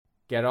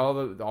get all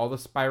the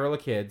Spirella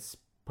kids,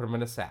 put them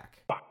in a sack.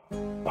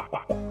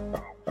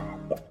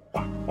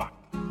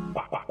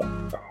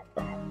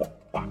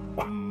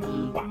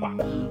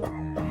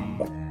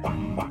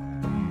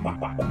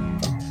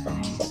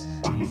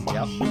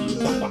 Yep.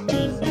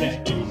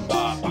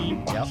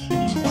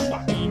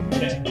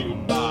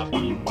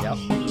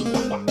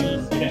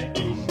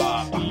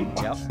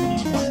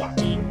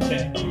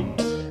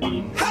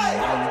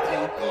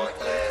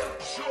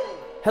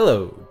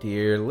 Hello,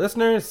 dear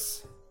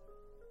listeners.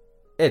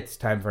 It's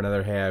time for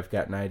another Hey, I've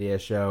Got an Idea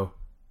show.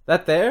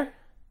 That there?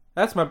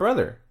 That's my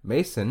brother,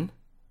 Mason.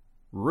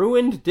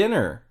 Ruined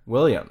Dinner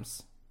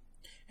Williams.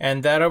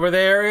 And that over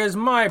there is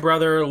my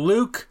brother,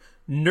 Luke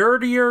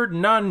Nerdier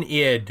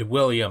None-Id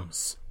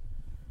Williams.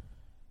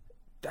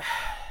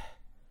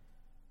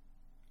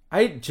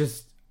 I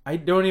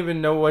don't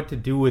even know what to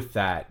do with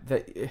that.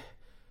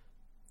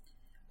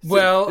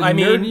 Well, I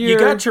mean, you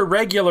got your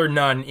regular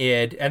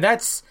None-Id, and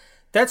that's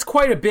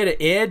quite a bit of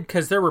id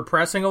because they're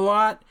repressing a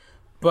lot.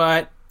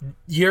 But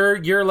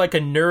you're like a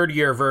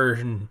nerdier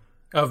version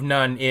of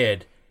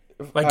None-Id.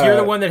 Like you're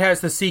the one that has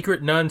the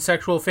secret nun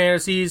sexual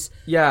fantasies.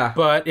 Yeah,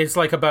 but it's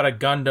like about a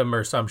Gundam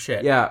or some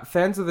shit. Yeah,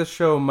 fans of the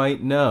show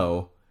might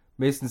know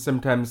Mason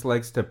sometimes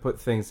likes to put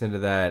things into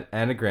that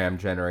anagram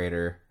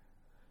generator,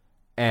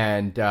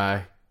 and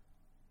I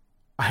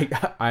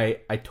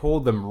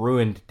told them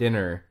Ruined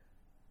Dinner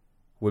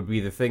would be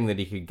the thing that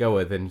he could go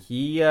with, and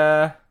he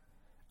I'm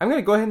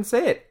gonna go ahead and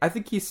say it. I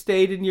think he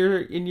stayed in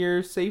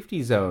your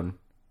safety zone,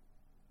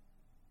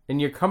 in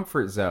your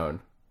comfort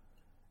zone.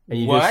 And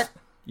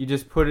you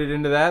just put it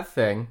into that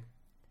thing.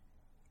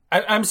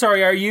 I'm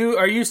sorry. Are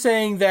you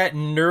saying that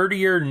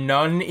Nerdier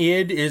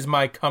None-Id is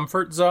my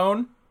comfort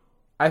zone?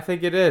 I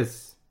think it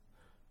is.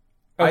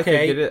 Okay. I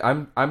think it is.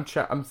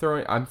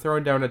 I'm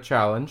throwing down a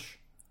challenge.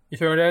 You're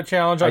throwing down a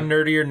challenge on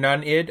Nerdier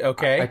None-Id?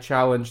 Okay. I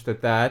challenge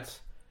that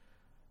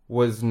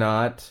was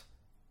not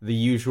the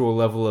usual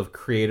level of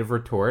creative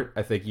retort.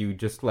 I think you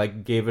just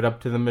gave it up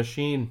to the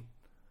machine.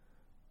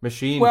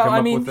 Well, come I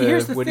up mean, with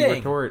here's a the witty thing.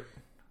 retort.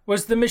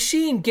 Was the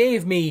machine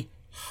gave me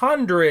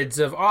hundreds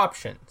of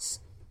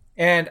options,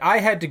 and I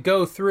had to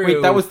go through...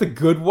 Wait, that was the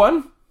good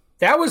one?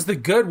 That was the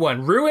good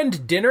one.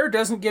 Ruined Dinner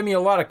doesn't give me a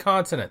lot of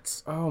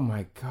consonants. Oh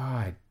my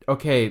god.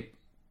 Okay,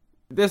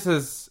 this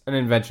is an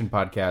invention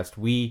podcast.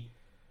 We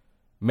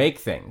make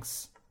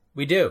things.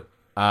 We do.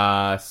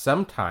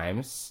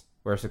 Sometimes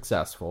we're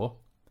successful.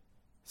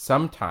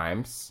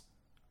 Sometimes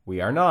we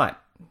are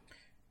not.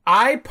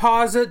 I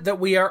posit that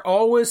we are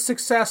always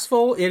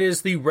successful. It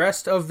is the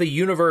rest of the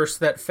universe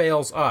that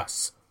fails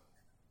us.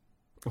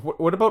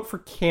 What about for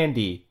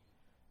candy?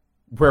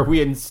 Where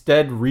we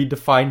instead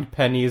redefined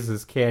pennies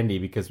as candy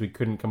because we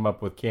couldn't come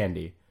up with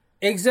candy.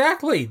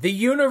 Exactly. The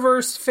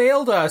universe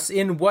failed us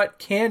in what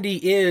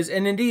candy is,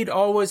 and indeed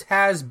always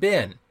has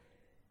been.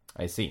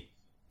 I see.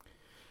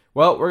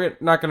 Well, we're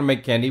not going to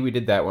make candy. We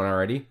did that one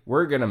already.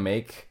 We're going to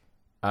make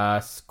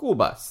a school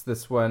bus.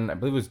 This one, I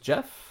believe, was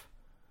Jeff.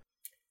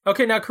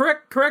 Okay, now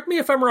correct me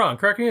if I'm wrong.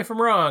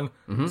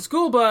 Mm-hmm.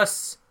 School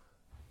bus,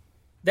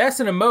 that's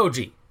an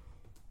emoji.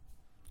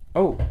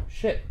 Oh,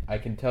 shit. I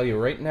can tell you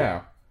right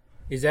now.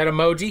 Is that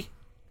emoji?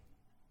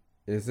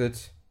 Is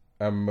it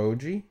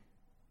emoji?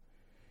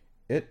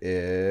 It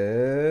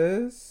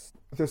is.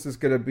 This is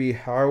going to be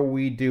how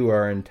we do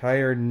our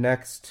entire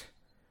next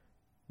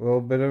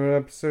little bit of an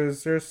episode.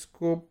 Is there a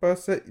school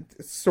bus?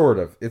 Sort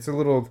of. It's a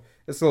little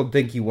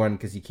dinky one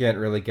because you can't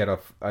really get a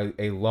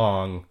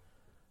long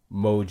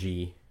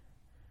emoji,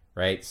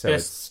 right? So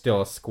it's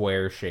still a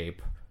square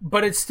shape.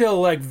 But it's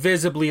still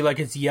visibly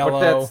it's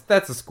yellow. But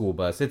that's a school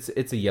bus.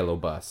 It's a yellow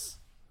bus.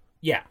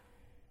 Yeah.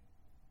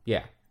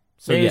 Yeah.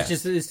 So maybe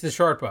yes. it's the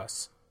short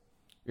bus.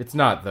 It's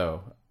not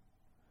though.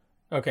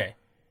 Okay.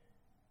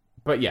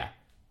 But yeah.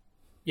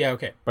 Yeah,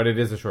 okay. But it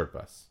is a short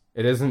bus.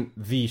 It isn't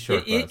the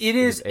short bus. It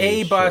is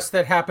a bus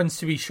that happens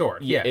to be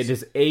short. Yes. It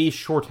is a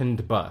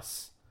shortened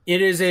bus.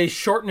 It is a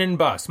shortening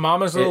bus.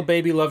 Mama's little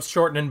baby loves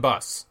shortening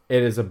bus.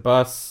 It is a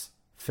bus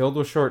filled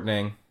with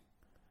shortening.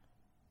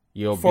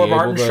 You'll For be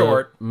Martin able to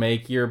Short.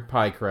 make your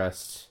pie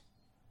crust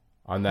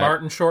on that.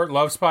 Martin Short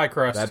loves pie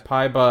crust. That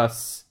pie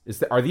bus.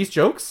 Are these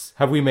jokes?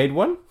 Have we made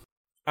one?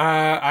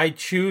 I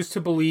choose to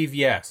believe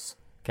yes.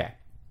 Okay.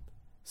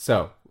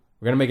 So,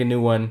 we're going to make a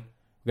new one.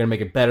 We're going to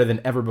make it better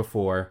than ever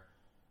before.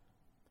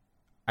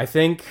 I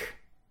think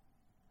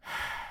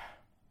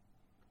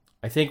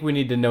we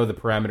need to know the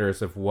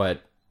parameters of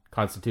what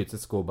constitutes a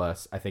school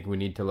bus. I think we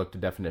need to look to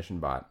Definition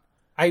Bot.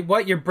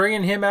 What, you're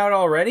bringing him out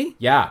already?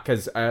 Yeah,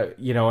 because,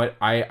 you know what,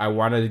 I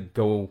want to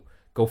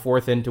go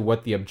forth into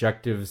what the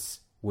objectives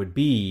would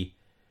be,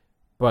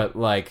 but,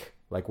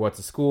 what's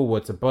a school,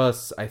 what's a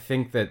bus? I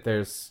think that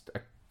there's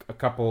a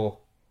couple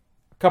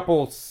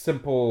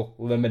simple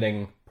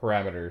limiting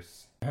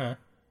parameters. Uh-huh.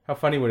 How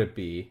funny would it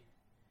be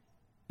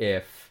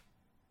if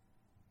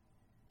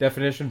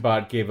Definition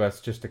Bot gave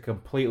us just a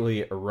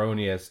completely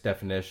erroneous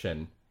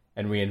definition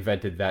and we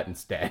invented that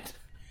instead?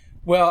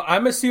 Well,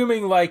 I'm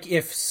assuming,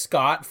 if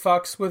Scott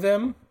fucks with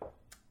him.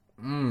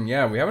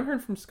 Yeah, we haven't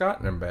heard from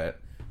Scott in a bit.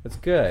 That's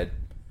good.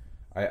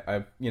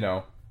 I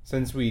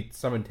since we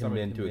summoned him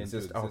into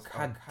existence. Oh,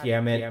 God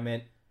damn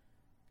it.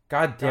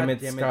 God damn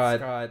it,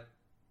 Scott.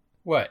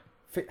 What?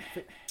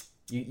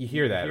 You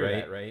hear that,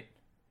 right?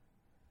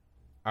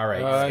 All right,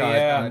 Scott.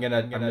 Yeah.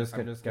 I'm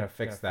just gonna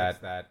fix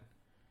that.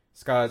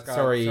 Scott,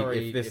 sorry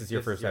if this is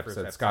your first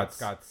episode.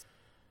 Scott's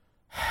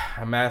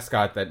a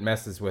mascot that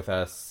messes with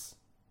us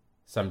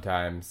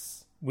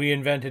sometimes. We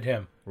invented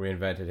him.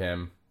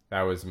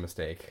 That was a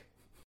mistake.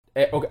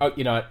 Okay,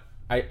 you know what?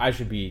 I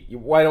should be.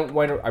 Why don't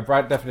I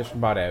brought Definition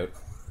Bot out?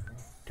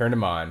 Turned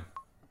him on.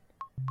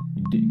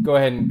 Go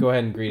ahead and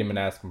greet him and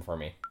ask him for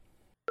me.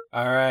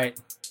 All right.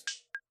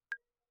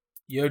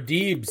 Yo,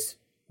 Deebs,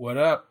 what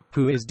up?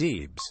 Who is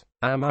Deebs?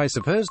 Am I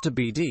supposed to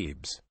be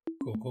Deebs?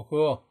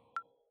 Cool.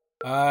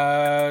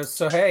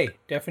 So hey,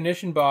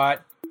 Definition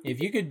Bot,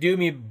 if you could do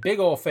me a big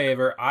ol'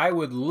 favor, I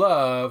would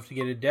love to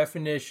get a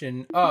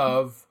definition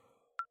of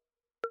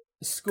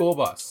school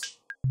bus.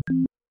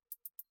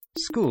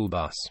 School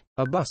bus.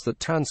 A bus that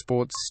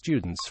transports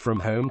students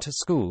from home to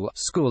school,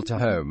 school to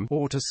home,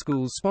 or to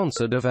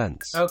school-sponsored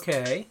events.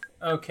 Okay.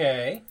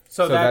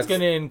 So that's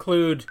going to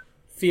include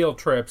field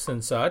trips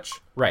and such.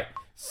 Right.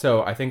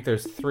 So I think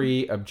there's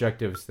 3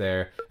 objectives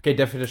there. Okay,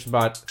 Definition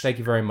Bot, thank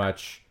you very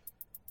much.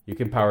 You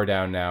can power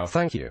down now.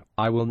 Thank you.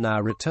 I will now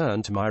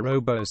return to my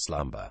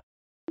robo-slumber.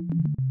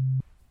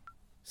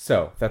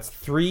 So, that's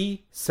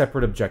 3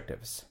 separate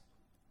objectives.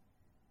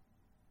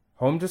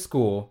 Home to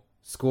school,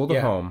 school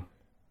to home.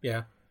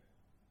 Yeah.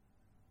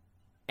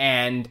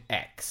 And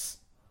X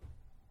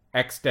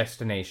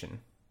destination.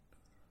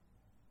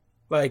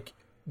 Like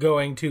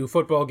going to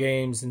football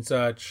games and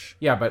such.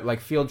 Yeah, but like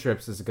field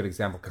trips is a good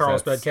example.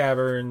 Carlsbad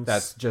Caverns.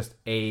 That's just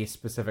a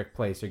specific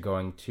place you're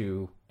going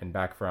to and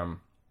back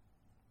from.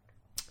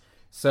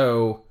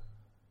 So,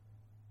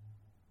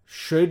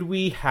 should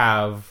we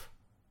have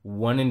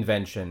one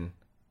invention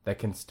that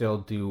can still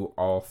do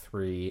all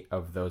 3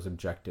 of those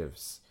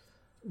objectives?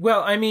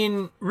 Well, I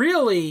mean,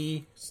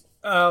 really,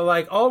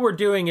 like all we're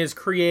doing is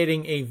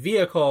creating a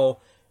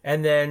vehicle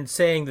and then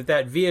saying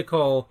that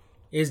vehicle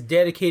is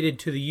dedicated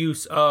to the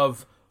use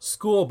of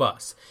school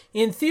bus.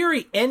 In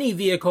theory, any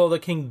vehicle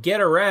that can get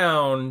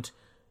around,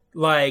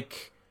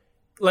 like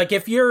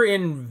if you're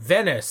in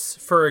Venice,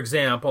 for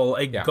example,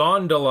 a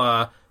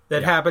gondola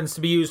that happens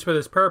to be used for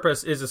this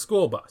purpose is a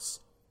school bus.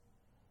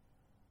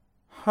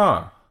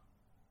 Huh.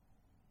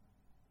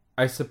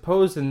 I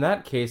suppose in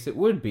that case it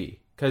would be.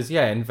 Because,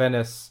 in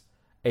Venice,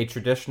 a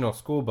traditional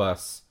school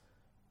bus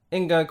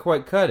ain't gonna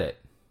quite cut it.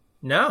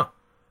 No.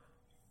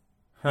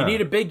 Huh. You need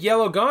a big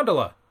yellow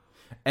gondola.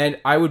 And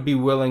I would be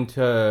willing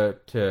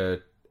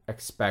to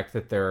expect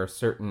that there are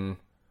certain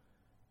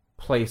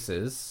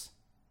places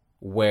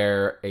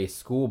where a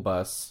school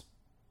bus,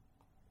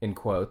 in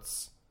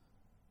quotes,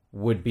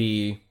 would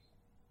be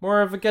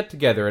more of a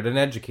get-together at an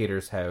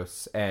educator's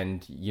house,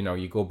 and,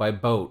 you go by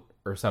boat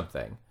or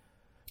something.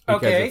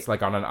 Because it's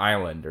like on an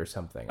island or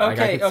something.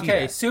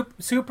 Okay.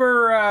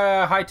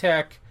 Super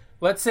high-tech.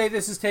 Let's say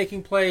this is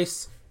taking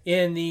place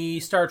in the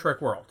Star Trek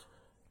world.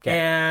 Okay.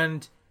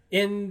 And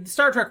in the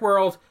Star Trek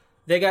world,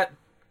 they got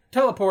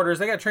teleporters,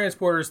 they got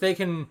transporters, they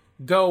can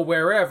go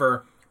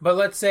wherever. But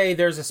let's say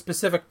there's a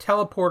specific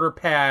teleporter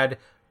pad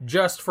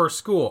just for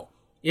school.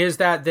 Is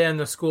that then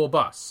the school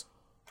bus?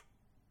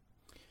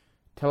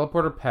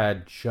 Teleporter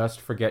pad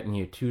just for getting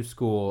you to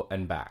school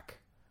and back.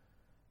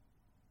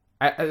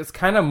 It's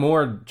kind of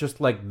more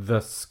just like the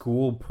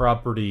school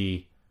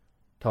property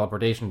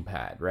teleportation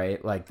pad,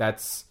 right? Like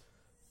that's...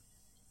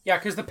 Yeah,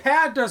 because the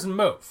pad doesn't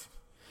move.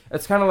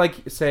 It's kind of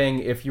like saying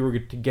if you were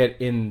to get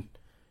in...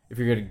 If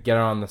you're going to get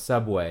on the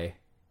subway...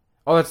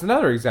 Oh, that's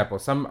another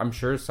example. I'm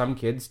sure some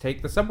kids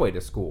take the subway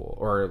to school.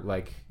 Or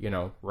like,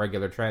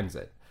 regular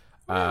transit.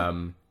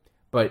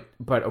 But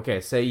okay,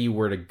 say you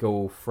were to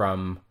go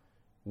from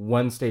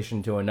one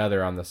station to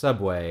another on the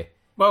subway.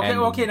 Well,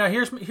 okay. Now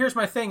here's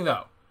my thing,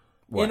 though.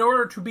 What? In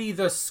order to be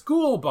the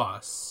school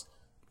bus,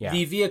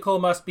 the vehicle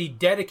must be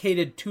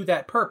dedicated to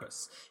that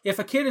purpose. If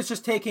a kid is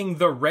just taking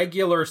the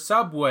regular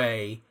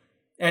subway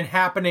and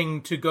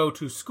happening to go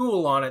to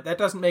school on it, that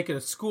doesn't make it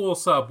a school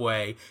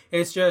subway.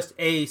 It's just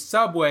a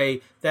subway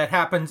that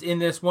happens in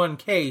this one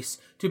case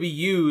to be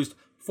used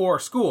for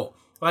school.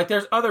 Like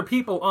there's other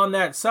people on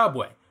that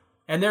subway,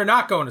 and they're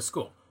not going to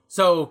school.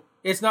 So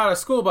it's not a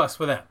school bus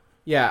for them.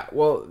 Yeah,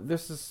 well,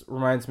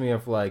 reminds me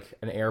of like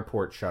an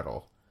airport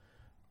shuttle.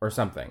 Or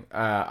something.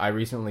 I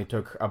recently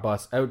took a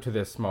bus out to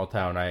this small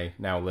town I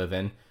now live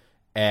in,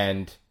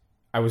 and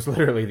I was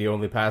literally the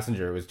only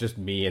passenger. It was just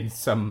me and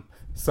some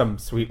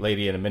sweet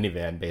lady in a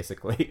minivan,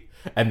 basically.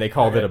 And they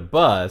called it a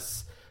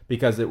bus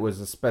because it was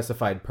a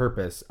specified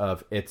purpose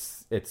of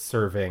it's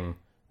serving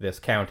this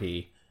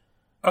county.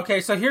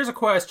 Okay, so here's a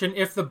question.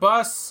 If the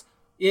bus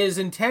is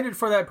intended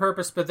for that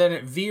purpose, but then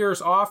it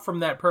veers off from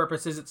that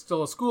purpose, is it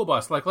still a school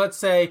bus? Like, let's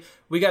say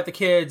we got the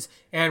kids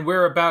and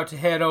we're about to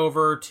head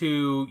over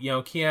to,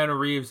 Keanu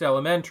Reeves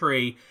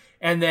Elementary,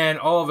 and then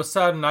all of a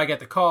sudden I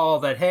get the call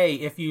that, hey,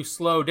 if you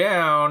slow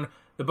down,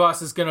 the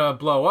bus is going to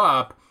blow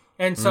up.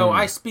 And so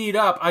I speed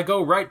up. I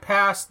go right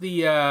past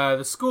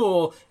the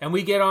school, and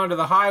we get onto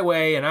the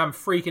highway, and I'm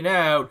freaking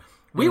out.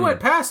 We went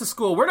past the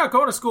school. We're not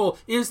going to school.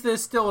 Is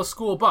this still a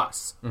school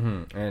bus?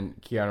 Mm-hmm. And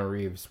Keanu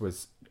Reeves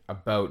was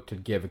about to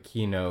give a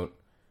keynote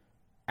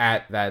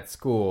at that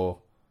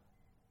school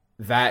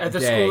that at the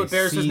day. School that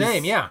bears his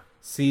name, yeah.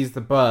 Sees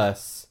the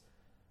bus,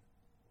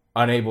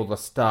 unable to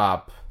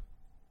stop,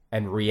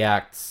 and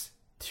reacts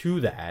to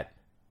that.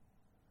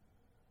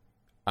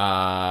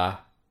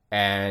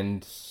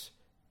 And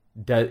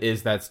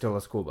is that still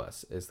a school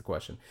bus? Is the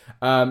question.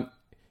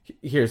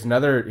 Here's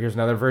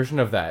another version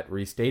of that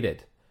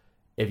restated.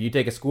 If you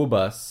take a school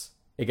bus,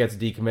 it gets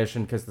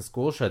decommissioned because the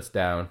school shuts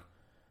down.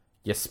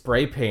 You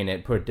spray paint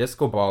it, put a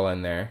disco ball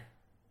in there.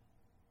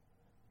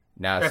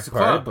 Now it's a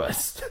party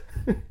bus.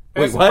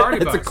 Wait,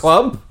 what? It's a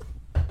club?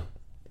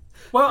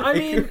 Well, I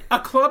mean, a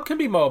club can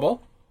be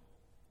mobile.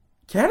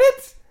 Can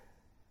it?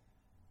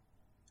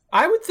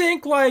 I would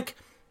think, like,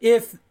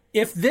 if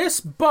this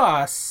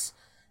bus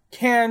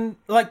can,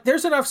 like,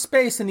 there's enough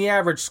space in the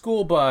average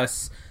school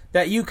bus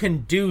that you can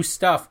do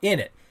stuff in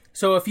it.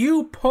 So if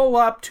you pull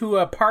up to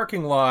a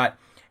parking lot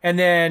and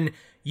then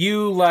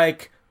you,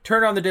 like,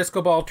 turn on the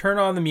disco ball, turn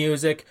on the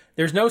music,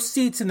 there's no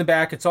seats in the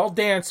back, it's all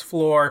dance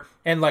floor,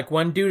 and, like,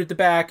 one dude at the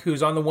back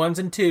who's on the ones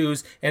and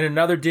twos, and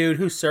another dude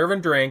who's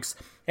serving drinks,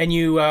 and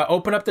you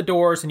open up the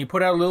doors and you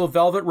put out a little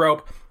velvet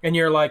rope, and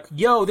you're like,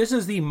 yo, this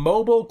is the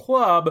mobile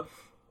club.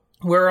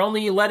 We're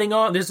only letting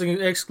on, this is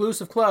an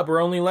exclusive club,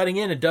 we're only letting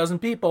in a dozen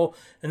people,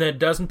 and then a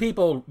dozen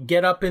people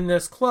get up in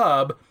this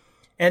club,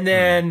 and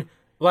then,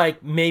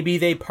 like, maybe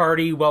they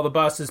party while the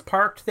bus is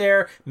parked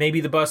there,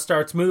 maybe the bus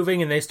starts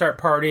moving and they start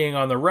partying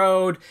on the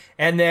road,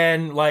 and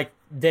then, like,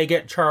 they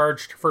get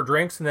charged for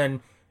drinks, and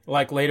then,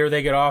 like, later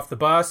they get off the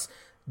bus.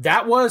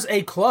 That was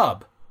a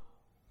club.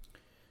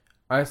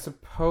 I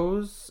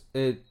suppose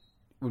it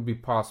would be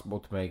possible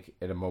to make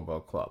it a mobile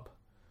club.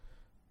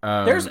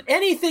 There's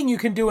anything you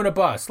can do in a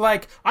bus.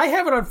 Like, I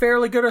have it on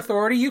fairly good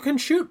authority. You can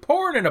shoot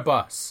porn in a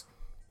bus.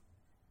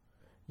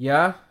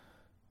 Yeah,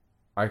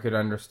 I could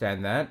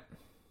understand that.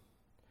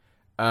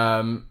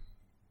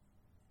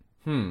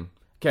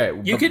 Okay.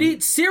 You could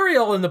eat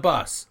cereal in the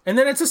bus, and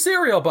then it's a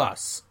cereal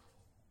bus.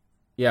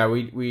 Yeah,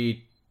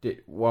 we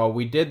did. Well,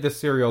 we did the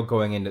cereal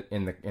going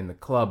in the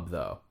club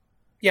though.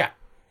 Yeah,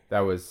 that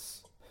was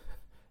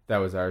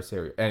our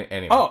cereal.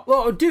 Anyway.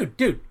 Oh,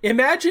 dude!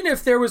 Imagine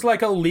if there was,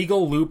 like, a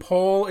legal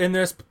loophole in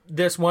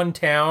this one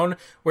town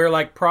where,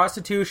 like,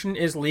 prostitution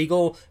is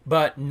legal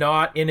but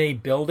not in a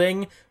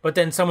building. But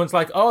then someone's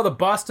like, "Oh, the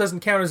bus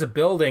doesn't count as a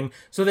building,"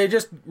 so they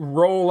just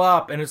roll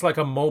up and it's like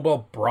a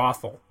mobile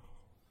brothel.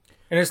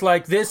 And it's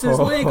like, this is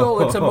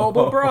legal. It's a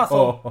mobile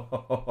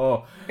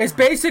brothel. It's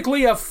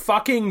basically a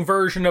fucking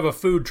version of a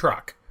food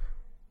truck.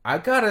 I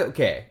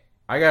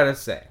gotta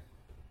say,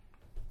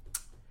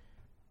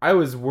 I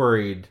was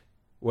worried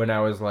when I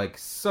was like,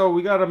 so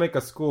we gotta make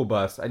a school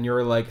bus, and you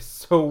were like,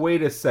 so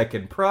wait a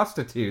second,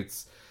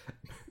 prostitutes.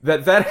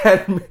 That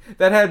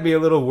had me a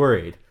little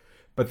worried.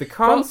 But the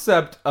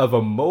concept of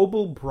a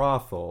mobile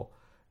brothel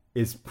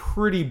is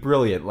pretty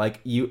brilliant. Like,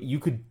 you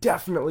could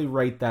definitely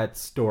write that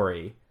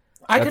story.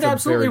 I could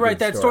absolutely write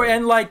that story.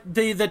 And, like,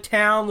 the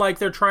town, like,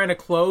 they're trying to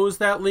close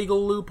that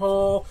legal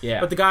loophole.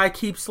 Yeah. But the guy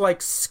keeps,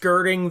 like,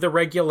 skirting the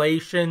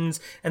regulations,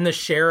 and the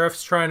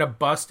sheriff's trying to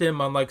bust him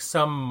on, like,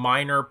 some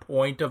minor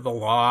point of the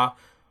law.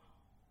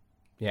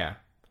 Yeah.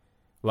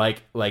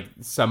 Like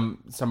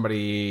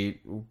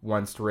somebody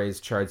wants to raise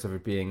charges of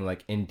it being,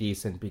 like,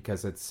 indecent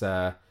because it's,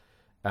 the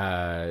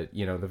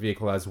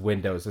vehicle has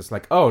windows. It's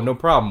like, oh, no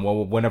problem.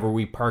 Well, whenever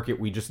we park it,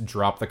 we just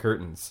drop the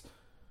curtains.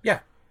 Yeah.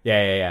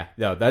 Yeah.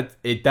 No, that's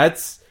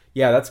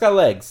got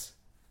legs.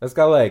 That's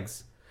got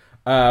legs.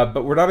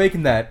 But we're not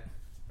making that.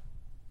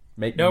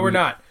 We're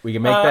not. We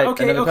can make that.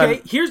 Okay.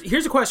 Time.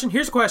 Here's a question.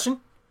 Here's a question.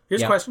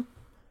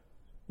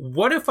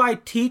 What if I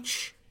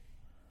teach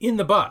in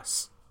the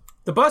bus?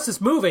 The bus is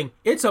moving.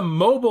 It's a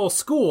mobile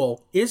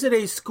school. Is it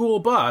a school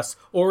bus,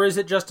 or is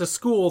it just a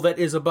school that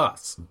is a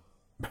bus?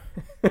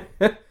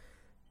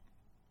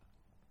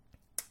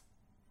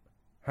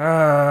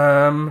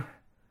 Because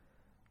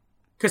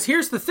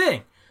here's the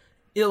thing.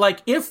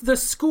 Like, if the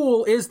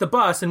school is the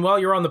bus, and while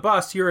you're on the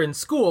bus, you're in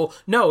school,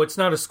 no, it's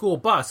not a school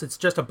bus. It's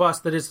just a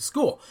bus that is a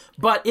school.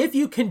 But if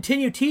you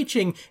continue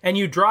teaching and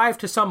you drive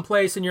to some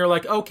place and you're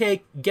like,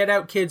 okay, get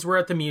out, kids, we're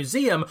at the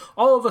museum,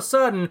 all of a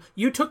sudden,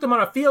 you took them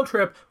on a field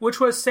trip, which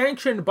was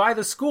sanctioned by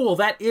the school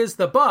that is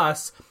the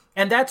bus,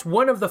 and that's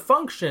one of the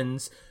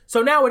functions.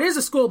 So now it is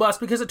a school bus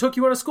because it took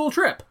you on a school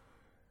trip.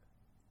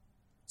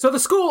 So the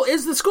school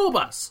is the school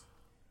bus.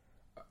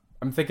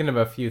 I'm thinking of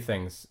a few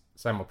things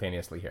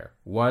simultaneously here.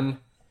 One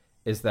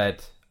is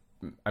that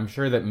I'm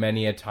sure that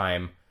many a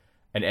time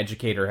an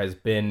educator has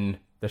been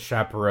the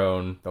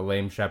chaperone, the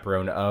lame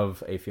chaperone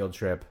of a field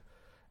trip,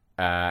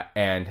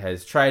 and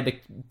has tried to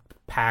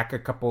pack a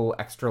couple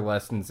extra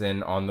lessons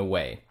in on the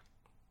way.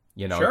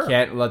 You know, sure.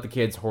 Can't let the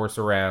kids horse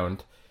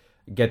around.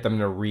 get them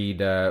to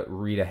read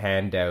a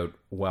handout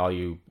while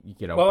you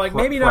know. Well, like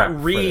maybe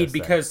not read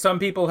because some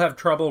people have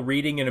trouble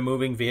reading in a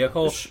moving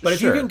vehicle. But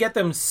if you can get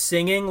them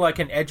singing like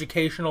an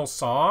educational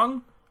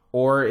song,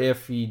 or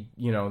if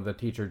the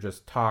teacher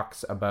just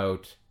talks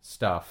about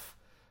stuff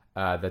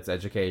that's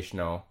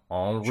educational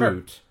en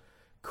route,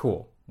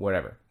 cool,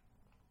 whatever.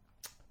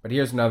 But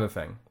here's another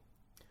thing.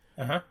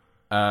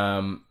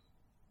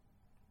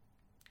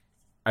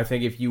 I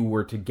think if you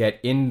were to get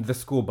in the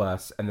school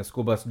bus and the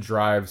school bus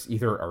drives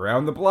either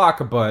around the block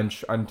a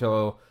bunch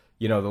until,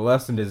 the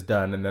lesson is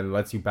done and then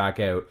lets you back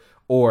out,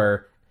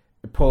 or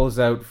it pulls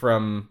out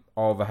from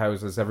all the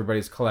houses,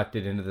 everybody's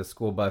collected into the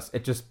school bus,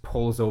 it just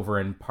pulls over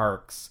and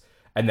parks,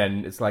 and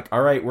then it's like,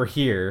 all right, we're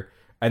here,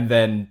 and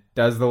then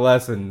does the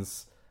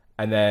lessons,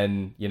 and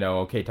then,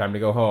 okay, time to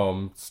go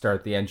home,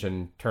 start the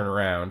engine, turn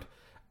around.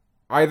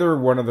 Either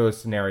one of those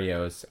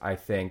scenarios, I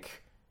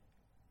think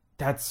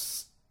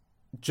that's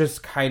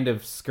just kind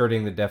of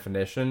skirting the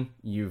definition.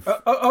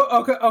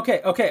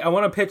 Okay. I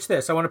want to pitch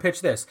this.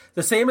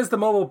 The same as the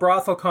mobile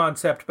brothel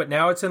concept, but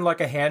now it's in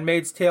like a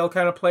Handmaid's Tale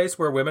kind of place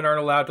where women aren't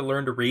allowed to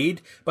learn to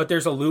read, but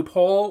there's a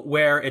loophole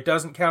where it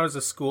doesn't count as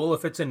a school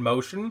if it's in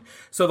motion.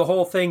 So the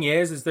whole thing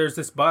is there's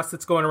this bus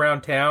that's going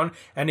around town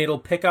and it'll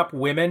pick up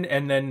women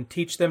and then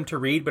teach them to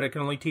read, but it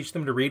can only teach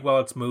them to read while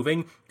it's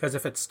moving, because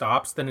if it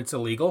stops, then it's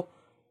illegal.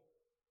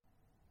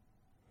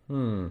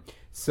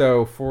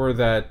 So for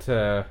that,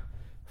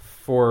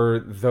 for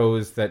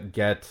those that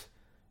get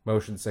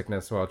motion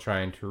sickness while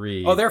trying to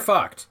read... Oh, they're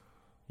fucked.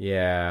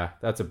 Yeah,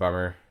 that's a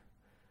bummer.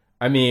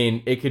 I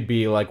mean, it could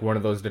be like one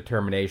of those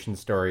determination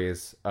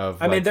stories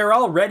of... I mean, they're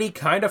already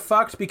kind of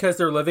fucked because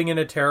they're living in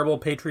a terrible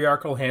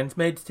patriarchal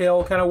Handmaid's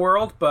Tale kind of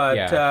world,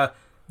 but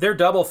they're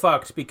double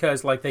fucked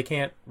because, like, they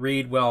can't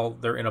read while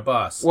they're in a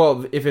bus.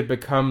 Well, if it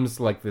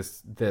becomes like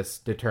this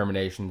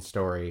determination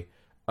story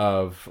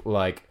of,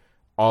 like,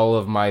 all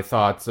of my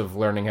thoughts of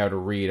learning how to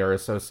read are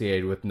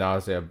associated with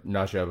nausea,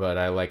 but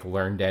I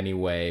learned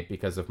anyway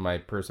because of my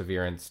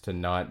perseverance to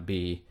not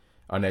be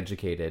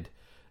uneducated.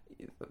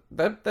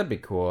 That'd be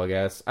cool, I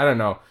guess. I don't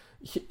know.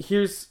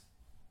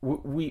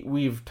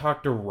 We've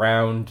talked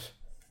around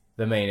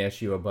the main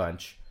issue a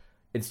bunch.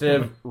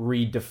 Instead of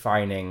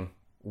redefining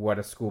what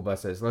a school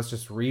bus is, let's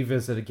just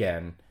revisit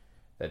again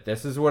that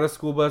this is what a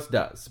school bus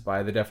does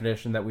by the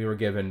definition that we were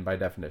given by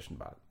Definition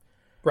Bot.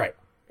 Right.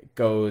 It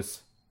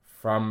goes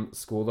from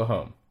school to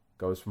home,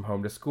 goes from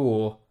home to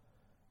school,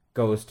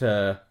 goes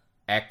to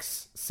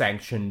X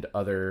sanctioned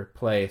other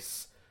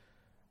place.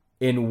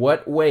 In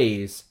what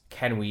ways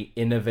can we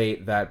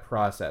innovate that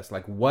process?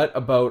 Like, what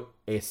about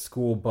a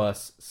school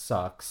bus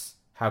sucks?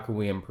 How can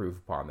we improve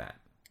upon that?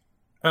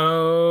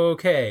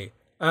 Okay.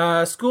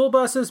 School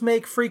buses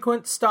make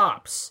frequent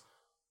stops,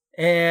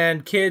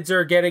 and kids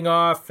are getting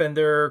off and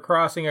they're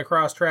crossing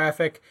across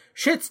traffic.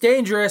 Shit's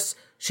dangerous.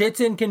 Shit's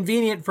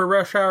inconvenient for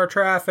rush hour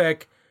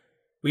traffic.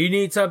 We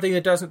need something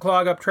that doesn't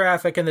clog up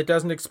traffic and that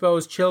doesn't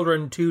expose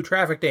children to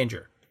traffic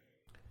danger.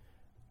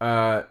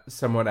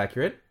 Somewhat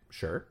accurate,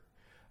 sure.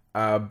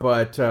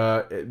 But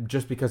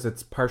just because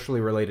it's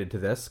partially related to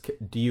this,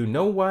 do you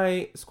know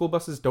why school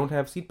buses don't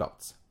have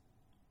seatbelts?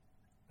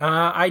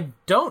 I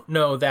don't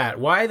know that.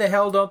 Why the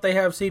hell don't they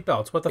have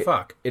seatbelts? What the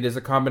fuck? It is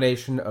a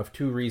combination of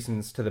two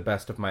reasons to the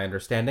best of my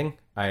understanding.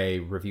 I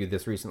reviewed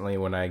this recently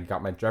when I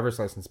got my driver's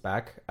license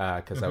back,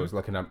 because I was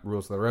looking up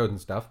rules of the road and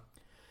stuff.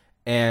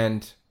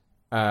 And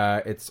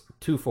it's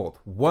twofold.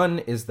 One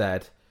is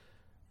that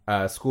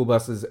school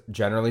buses,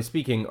 generally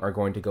speaking, are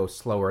going to go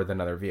slower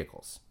than other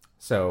vehicles.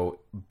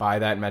 So by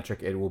that metric,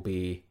 it will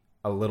be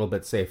a little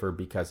bit safer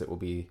because it will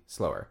be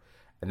slower.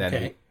 And then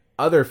the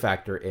other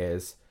factor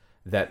is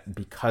that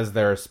because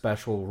there are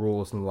special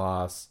rules and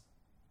laws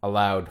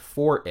allowed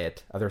for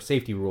it, other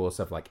safety rules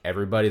of like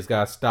everybody's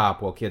got to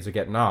stop while kids are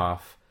getting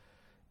off,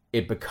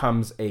 it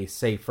becomes a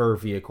safer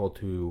vehicle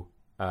to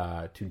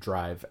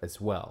drive as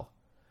well.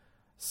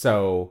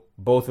 So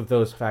both of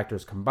those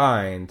factors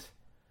combined,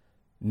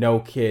 no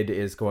kid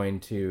is going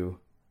to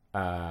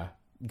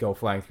go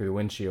flying through the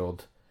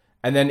windshield.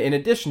 And then in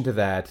addition to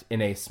that,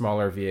 in a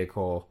smaller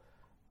vehicle,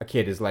 a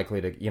kid is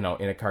likely to, in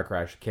a car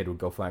crash, a kid would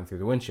go flying through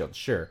the windshield.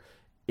 Sure.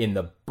 In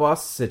the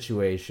bus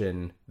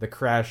situation, the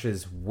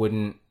crashes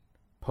wouldn't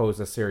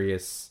pose a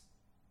serious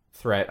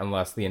threat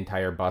unless the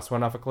entire bus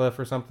went off a cliff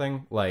or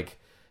something. Like,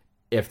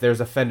 if there's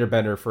a fender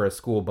bender for a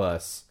school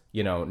bus,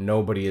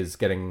 nobody is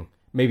getting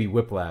maybe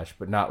whiplash,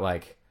 but not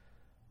like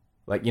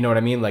you know what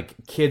I mean? Like,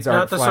 kids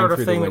aren't flying through the windshield. Not the sort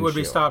of thing that would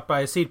be stopped by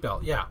a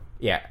seatbelt, yeah.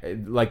 Yeah,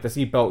 like the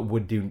seatbelt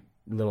would do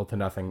little to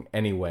nothing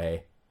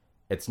anyway.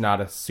 It's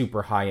not a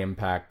super high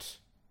impact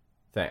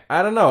thing.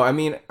 I don't know. I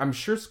mean, I'm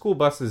sure school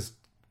buses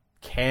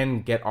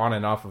can get on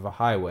and off of a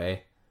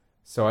highway,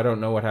 so I don't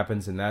know what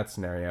happens in that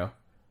scenario.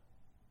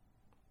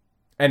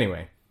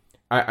 Anyway,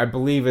 I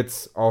believe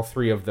it's all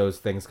three of those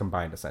things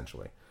combined,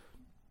 essentially.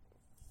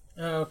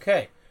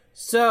 Okay.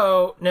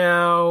 So,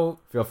 now...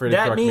 Feel free to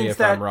correct me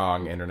if I'm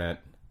wrong,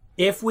 Internet.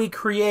 if we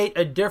create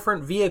a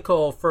different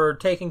vehicle for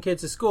taking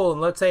kids to school,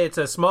 and let's say it's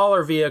a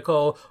smaller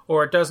vehicle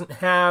or it doesn't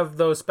have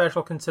those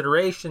special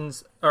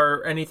considerations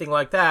or anything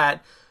like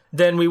that,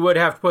 then we would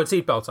have to put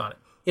seatbelts on it.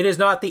 It is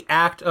not the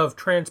act of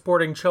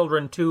transporting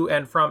children to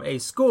and from a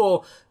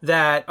school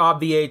that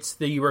obviates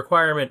the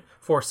requirement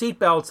for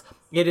seatbelts.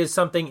 It is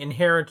something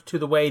inherent to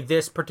the way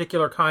this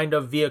particular kind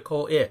of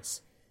vehicle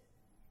is.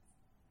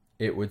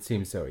 It would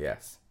seem so,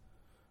 yes.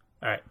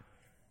 All right.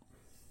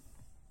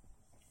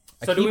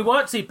 So do we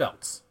want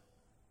seatbelts?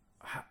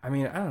 I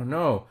mean, I don't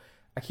know.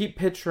 I keep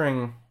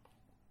picturing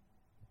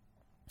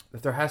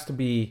that there has to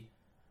be...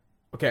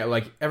 Okay,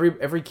 like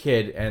every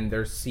kid and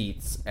their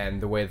seats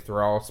and the way that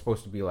they're all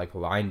supposed to be like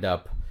lined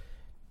up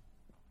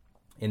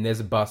in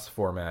this bus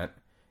format,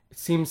 it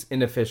seems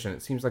inefficient.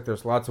 It seems like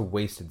there's lots of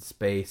wasted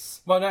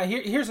space. Well, now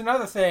here's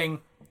another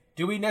thing.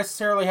 Do we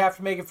necessarily have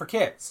to make it for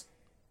kids?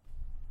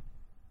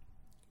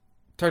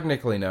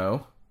 Technically,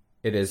 no.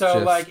 It is so,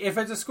 just... like, if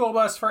it's a school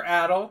bus for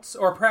adults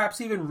or perhaps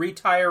even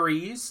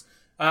retirees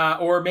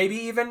or maybe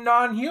even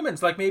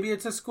non-humans, like maybe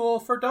it's a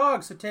school for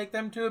dogs to take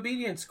them to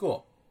obedience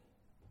school.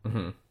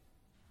 Mm-hmm.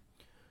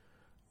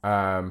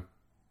 I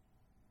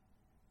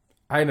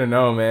don't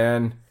know,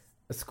 man.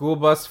 A school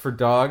bus for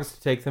dogs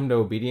to take them to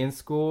obedience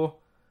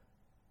school?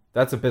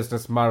 That's a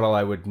business model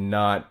I would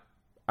not...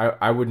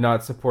 I would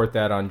not support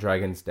that on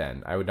Dragon's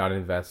Den. I would not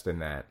invest in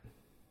that.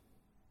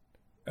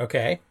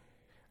 Okay.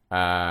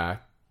 I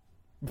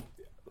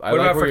what like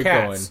about where for you're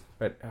cats?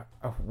 going,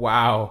 but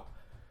wow.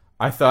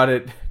 I thought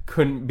it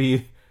couldn't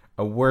be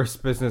a worse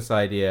business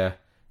idea.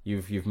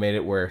 You've made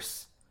it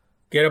worse.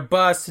 Get a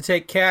bus to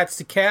take cats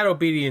to cat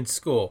obedience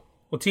school.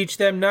 We'll teach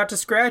them not to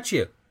scratch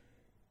you.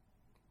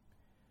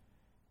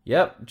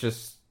 Yep,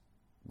 just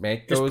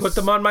put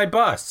them on my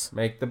bus.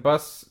 Make the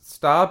bus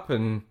stop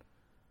and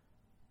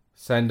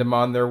send them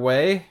on their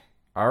way.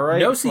 All right,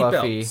 no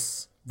Fluffy.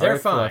 seatbelts. They're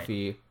fine.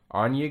 Fluffy,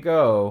 on you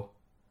go.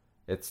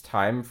 It's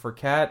time for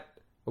cat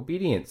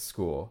obedience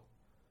school.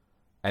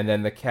 And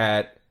then the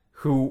cat,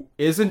 who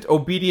isn't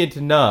obedient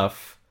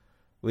enough,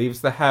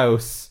 leaves the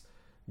house,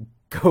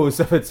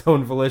 goes of its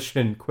own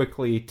volition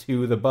quickly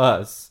to the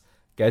bus,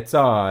 gets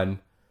on,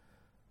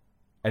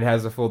 and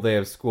has a full day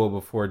of school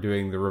before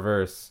doing the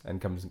reverse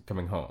and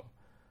coming home.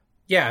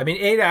 Yeah, I mean,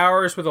 8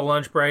 hours with a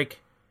lunch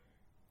break.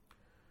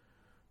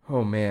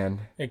 Oh, man.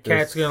 The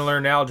cat's going to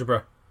learn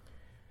algebra.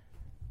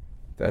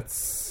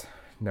 That's...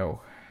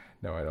 No,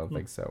 I don't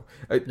think so.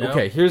 No?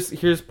 Okay,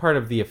 here's part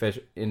of the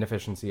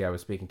inefficiency I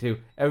was speaking to.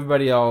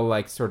 Everybody all,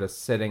 like, sort of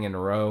sitting in a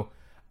row.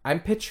 I'm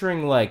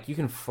picturing, like, you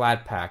can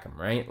flat pack them,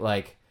 right?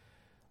 Like,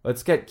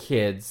 let's get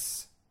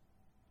kids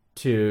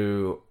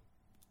to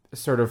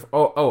sort of...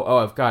 Oh,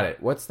 I've got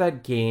it. What's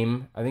that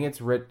game? I think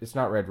it's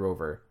not Red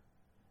Rover.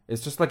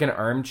 It's just like an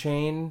arm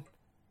chain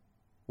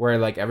where,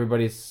 like,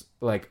 everybody's,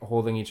 like,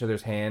 holding each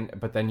other's hand,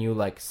 but then you,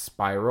 like,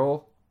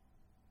 spiral.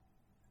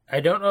 I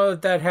don't know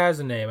that that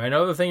has a name. I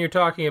know the thing you're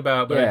talking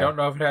about, but yeah. I don't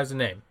know if it has a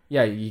name.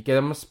 Yeah, you get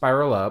them to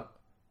spiral up,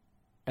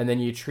 and then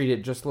you treat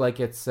it just like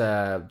it's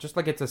a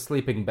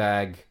sleeping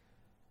bag.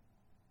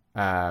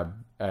 A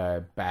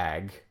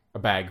bag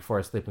for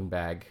a sleeping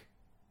bag,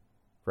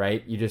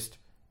 right? You just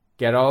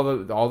get all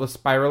the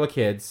spiral of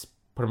kids,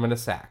 put them in a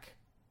sack.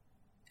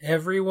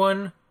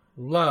 Everyone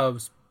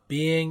loves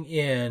being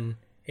in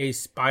a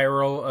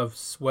spiral of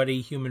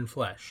sweaty human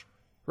flesh.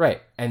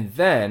 Right, and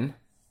then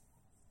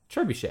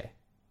trebuchet.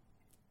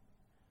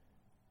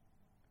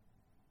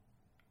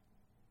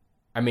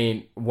 I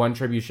mean, one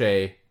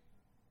trebuchet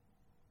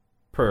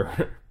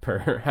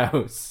per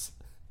house.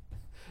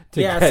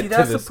 Yeah, see,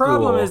 that's the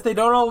problem is they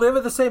don't all live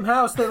at the same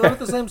house. They live at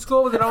the same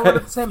school, but they don't live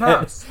at the same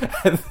house.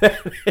 If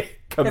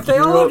they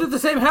all lived at the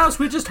same house,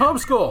 we just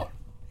homeschool.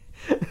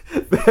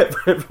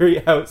 Every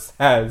house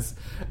has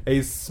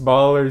a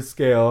smaller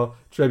scale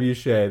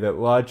trebuchet that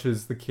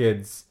launches the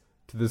kids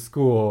to the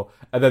school,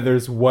 and then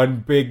there's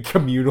one big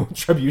communal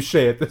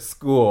trebuchet at the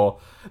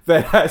school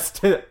that has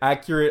to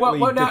accurately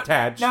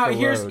detach the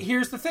load.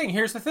 Here's the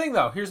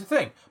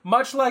thing.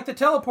 Much like the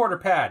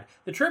teleporter pad,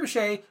 the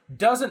trebuchet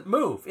doesn't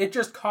move. It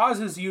just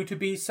causes you to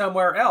be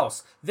somewhere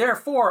else.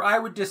 Therefore, I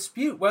would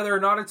dispute whether or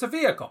not it's a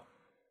vehicle.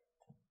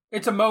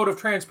 It's a mode of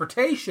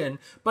transportation,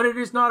 but it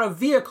is not a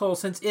vehicle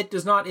since it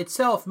does not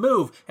itself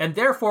move, and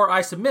therefore,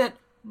 I submit,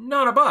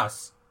 not a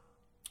bus.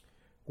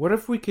 What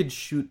if we could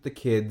shoot the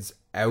kids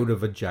out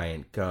of a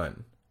giant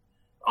gun?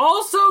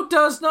 Also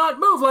does not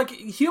move. Like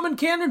human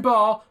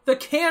cannonball, the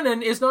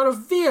cannon is not a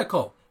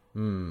vehicle.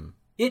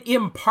 It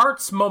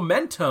imparts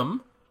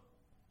momentum.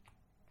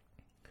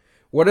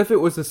 What if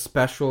it was a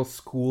special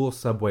school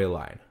subway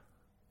line?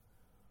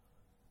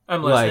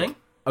 I'm listening.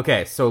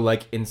 Okay, so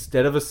like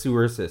instead of a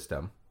sewer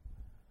system,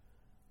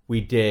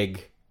 we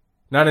dig...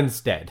 Not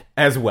instead,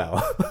 as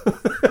well.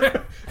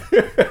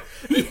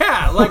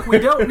 Yeah, like we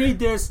don't need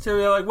this to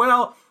be like,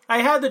 well, I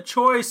had the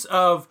choice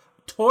of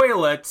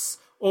toilets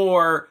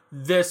or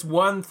this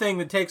one thing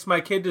that takes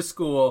my kid to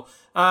school.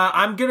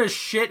 I'm going to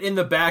shit in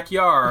the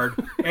backyard,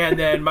 and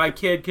then my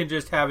kid can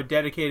just have a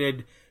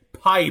dedicated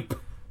pipe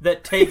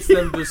that takes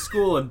them to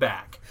school and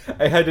back.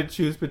 I had to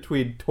choose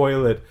between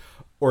toilet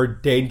or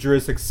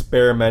dangerous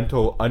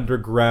experimental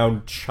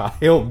underground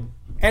child.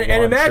 And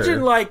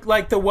imagine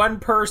like the one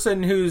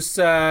person who's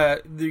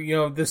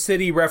the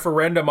city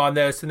referendum on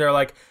this, and they're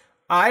like,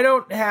 I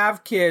don't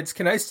have kids.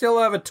 Can I still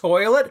have a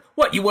toilet?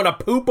 What, you want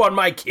to poop on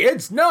my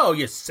kids? No,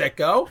 you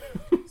sicko.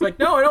 It's like,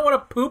 no, I don't want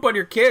to poop on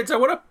your kids. I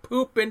want to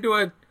poop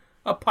into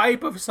a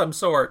pipe of some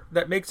sort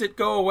that makes it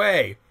go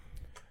away.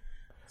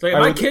 It's like,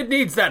 my kid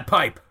needs that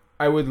pipe.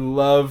 I would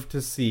love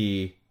to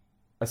see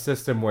a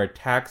system where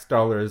tax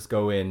dollars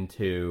go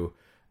into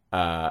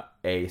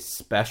a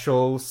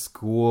special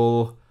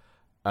school,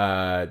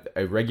 a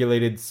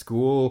regulated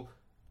school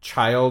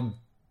child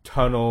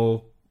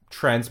tunnel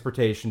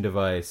transportation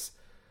device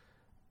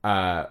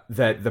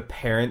that the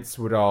parents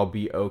would all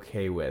be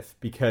okay with,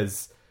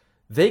 because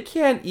they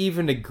can't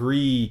even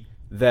agree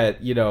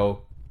that,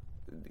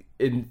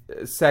 in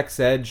sex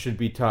ed should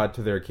be taught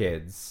to their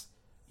kids.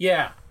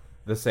 Yeah.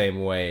 The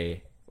same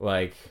way,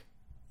 like...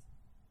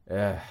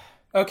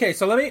 Okay,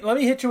 so let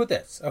me hit you with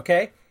this,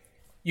 okay?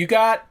 You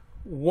got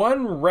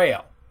one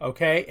rail,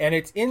 okay? And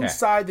it's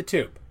inside the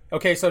tube.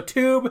 Okay, so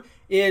tube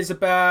is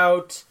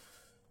about,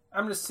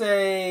 I'm going to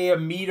say, a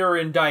meter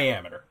in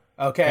diameter,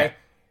 okay?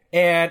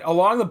 And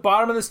along the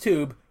bottom of this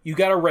tube, you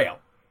got a rail.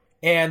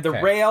 And the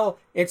rail,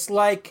 it's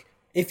like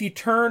if you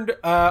turned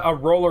a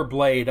roller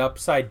blade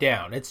upside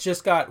down. It's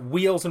just got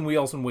wheels and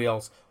wheels and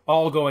wheels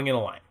all going in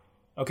a line,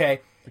 okay?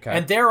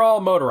 And they're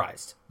all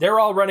motorized. They're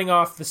all running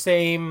off the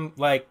same,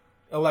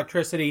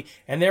 electricity,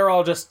 and they're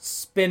all just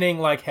spinning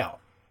like hell.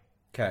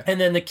 Okay. And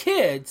then the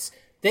kids,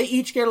 they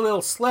each get a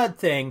little sled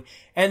thing,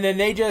 and then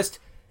they just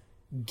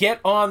get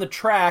on the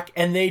track,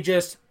 and they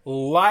just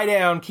lie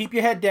down, keep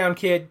your head down,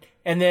 kid,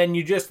 and then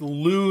you just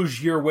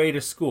luge your way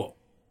to school.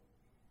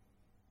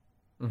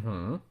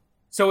 Mm-hmm.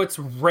 So it's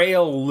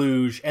rail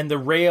luge, and the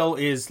rail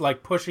is,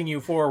 pushing you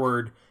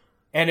forward,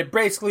 and it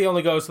basically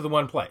only goes to the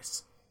one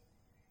place.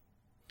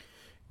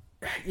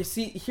 You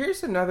see,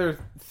 here's another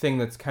thing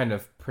that's kind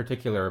of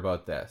particular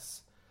about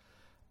this.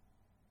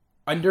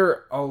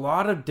 Under a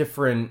lot of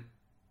different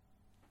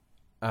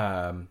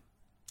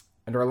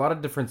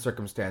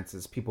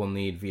circumstances, people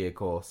need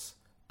vehicles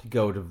to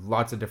go to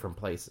lots of different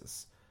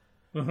places.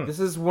 Mm-hmm. This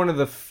is one of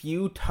the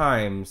few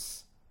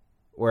times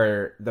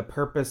where the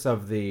purpose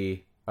of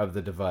the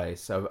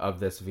device, of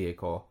this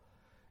vehicle,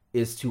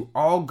 is to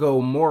all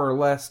go more or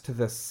less to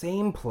the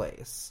same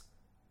place.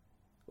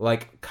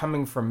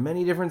 Coming from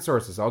many different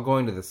sources, all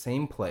going to the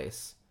same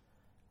place,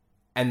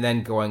 and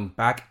then going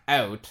back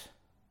out,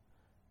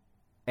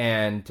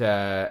 and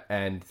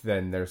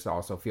then there's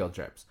also field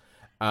trips.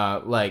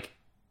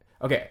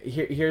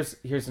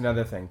 Here's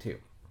another thing too.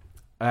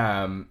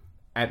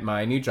 At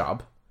my new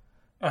job,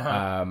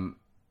 it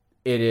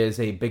is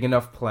a big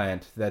enough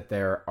plant that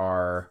there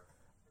are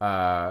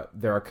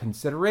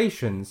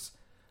considerations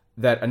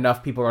that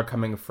enough people are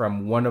coming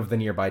from one of the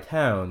nearby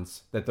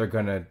towns that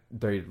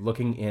they're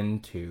looking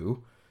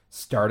into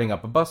starting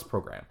up a bus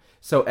program.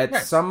 So at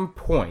some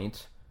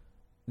point,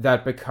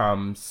 that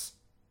becomes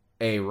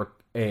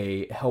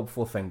a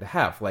helpful thing to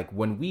have. Like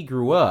when we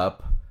grew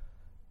up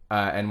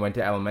and went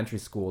to elementary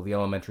school, the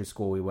elementary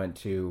school we went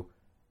to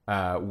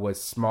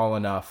was small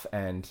enough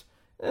and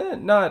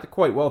not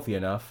quite wealthy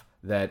enough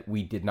that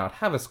we did not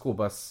have a school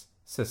bus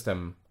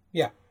system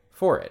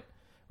for it,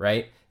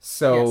 right?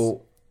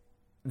 So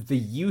the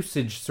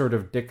usage sort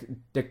of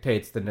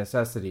dictates the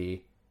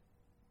necessity,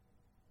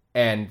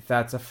 and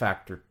that's a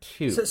factor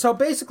too. So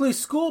basically,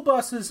 school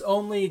buses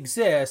only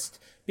exist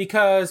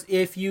because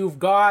if you've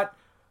got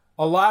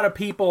a lot of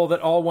people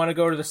that all want to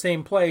go to the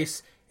same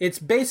place, it's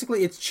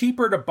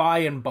cheaper to buy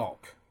in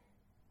bulk.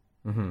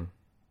 Mm-hmm.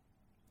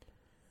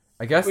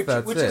 I guess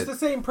which is the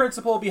same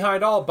principle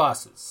behind all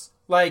buses.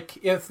 Like,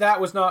 if that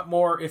was not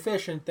more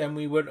efficient, then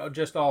we would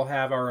just all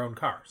have our own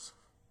cars.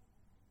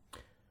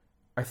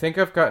 I think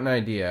I've got an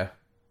idea.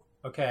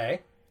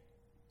 Okay.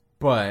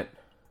 But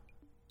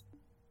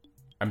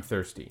I'm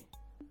thirsty.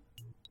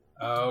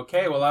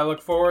 Okay, well, I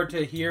look forward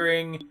to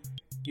hearing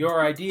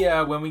your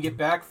idea when we get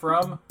back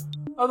from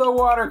the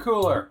water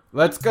cooler.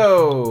 Let's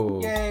go!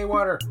 Yay,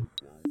 water!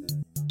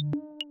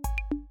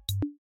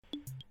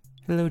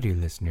 Hello, dear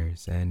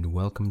listeners, and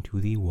welcome to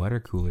the water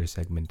cooler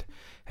segment.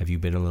 Have you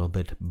been a little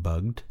bit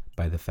bugged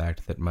by the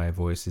fact that my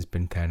voice has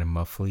been kind of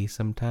muffly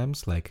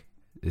sometimes, like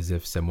as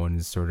if someone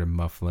is sort of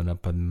muffling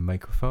up on the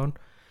microphone?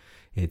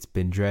 It's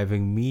been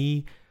driving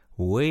me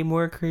way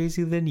more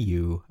crazy than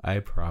you, I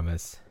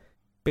promise.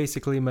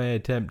 Basically, my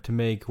attempt to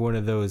make one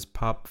of those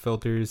pop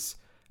filters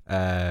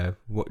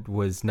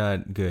was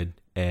not good,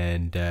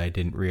 and I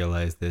didn't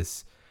realize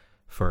this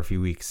for a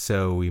few weeks,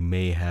 so we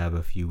may have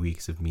a few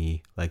weeks of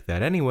me like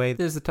that. Anyway,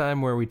 there's the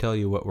time where we tell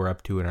you what we're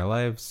up to in our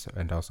lives,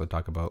 and also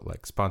talk about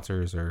like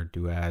sponsors or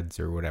do ads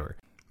or whatever.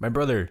 My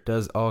brother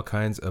does all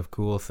kinds of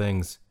cool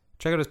things.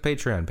 Check out his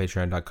Patreon,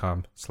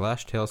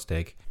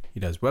 patreon.com/tailsteak. He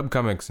does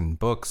webcomics and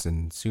books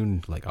and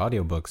soon like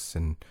audiobooks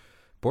and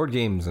board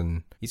games,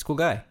 and he's a cool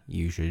guy.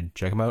 You should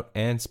check him out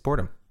and support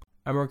him.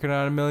 I'm working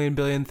on a million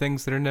billion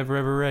things that are never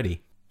ever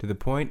ready. to the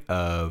point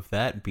of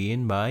that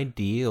being my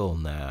deal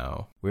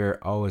now. We're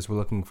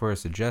looking for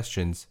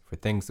suggestions for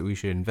things that we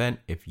should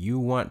invent. If you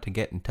want to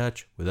get in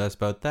touch with us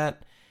about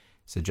that,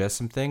 suggest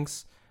some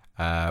things.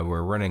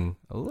 We're running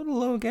a little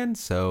low again,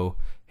 so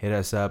hit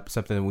us up,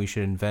 something that we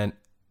should invent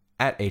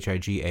at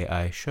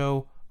HIGAI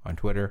Show on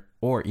Twitter,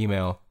 or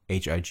email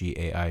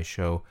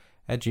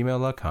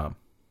higaishow@gmail.com.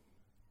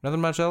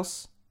 Nothing much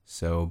else,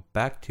 so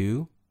back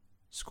to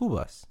School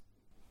Bus.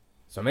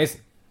 So, Mason.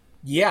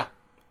 Yeah.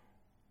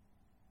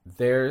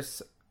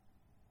 There's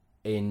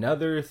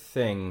another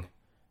thing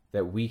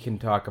that we can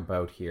talk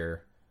about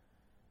here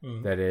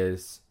that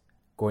is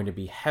going to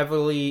be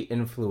heavily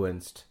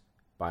influenced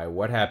by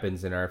what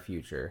happens in our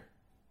future.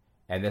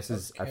 And this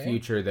is a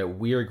future that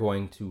we're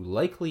going to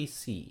likely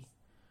see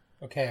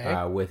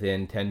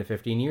within 10 to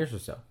 15 years or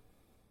so.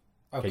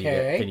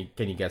 Okay.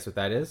 Can you guess what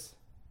that is?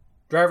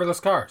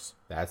 Driverless cars.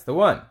 That's the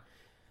one.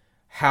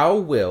 How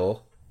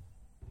will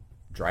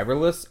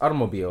driverless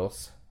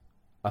automobiles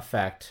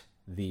affect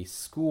the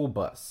school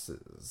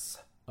buses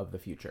of the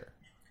future?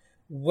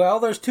 Well,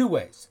 there's two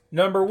ways.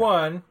 Number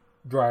one,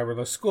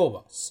 driverless school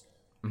bus.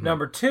 Mm-hmm.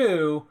 Number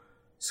two,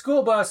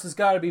 school bus has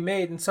got to be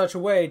made in such a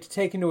way to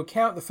take into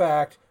account the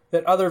fact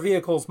that other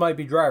vehicles might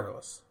be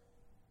driverless.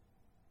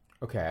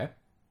 Okay.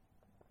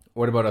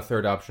 What about a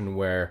third option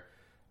where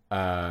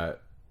the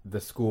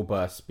school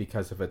bus,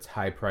 because of its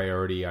high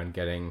priority on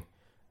getting,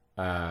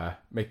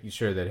 making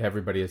sure that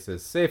everybody is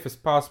as safe as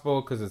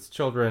possible because it's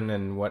children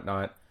and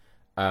whatnot,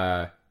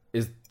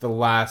 is the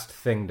last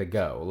thing to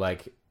go?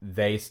 Like,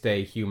 they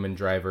stay human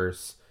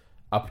drivers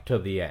up to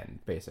the end,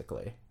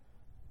 basically.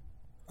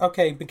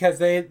 Okay, because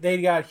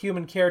they got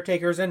human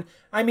caretakers. And,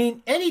 I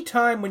mean, any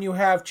time when you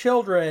have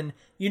children,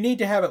 you need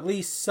to have at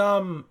least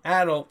some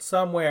adult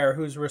somewhere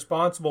who's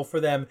responsible for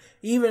them,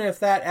 even if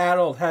that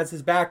adult has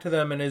his back to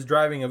them and is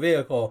driving a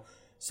vehicle.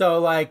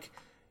 So, like,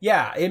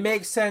 yeah, it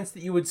makes sense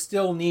that you would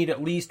still need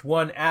at least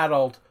one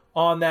adult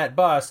on that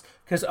bus,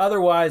 because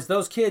otherwise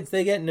those kids,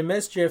 they get into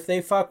mischief,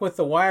 they fuck with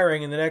the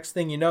wiring, and the next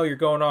thing you know, you're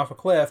going off a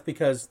cliff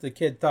because the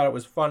kid thought it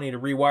was funny to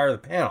rewire the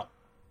panel.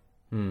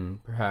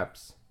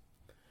 Perhaps.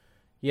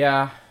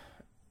 Yeah.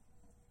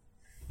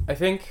 I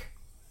think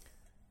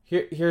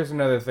here's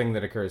another thing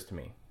that occurs to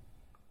me.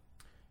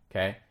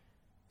 Okay?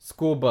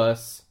 School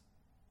bus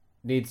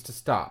needs to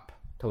stop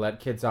to let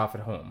kids off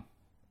at home.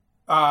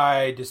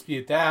 I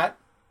dispute that.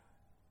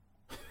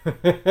 All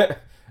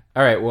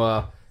right,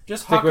 well,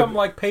 just huck them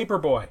like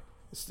Paperboy.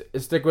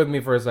 Stick with me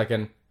for a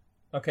second.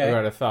 Okay. I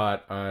got a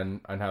thought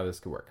on how this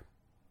could work.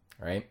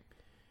 All right?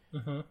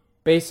 Mm-hmm.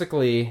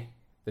 Basically,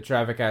 the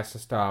traffic has to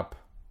stop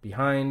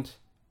behind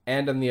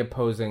and in the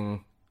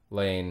opposing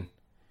lane.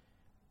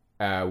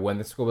 When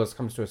the school bus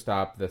comes to a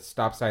stop, the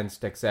stop sign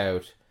sticks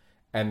out,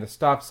 and the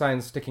stop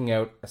sign sticking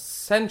out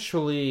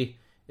essentially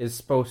is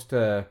supposed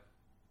to,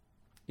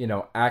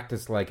 act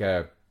as like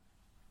a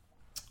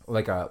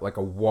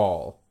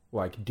wall.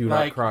 Like, do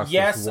not cross this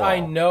wall. Yes, I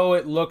know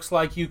it looks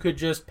like you could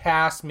just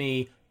pass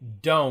me.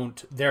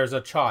 Don't. There's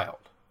a child.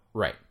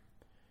 Right.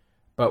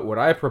 But what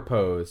I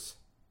propose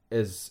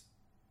is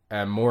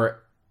a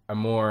more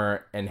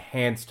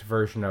enhanced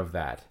version of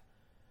that,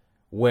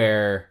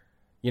 where,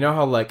 you know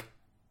how, like,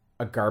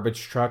 a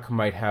garbage truck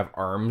might have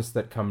arms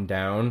that come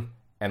down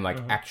and, like,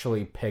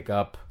 actually pick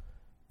up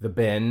the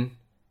bin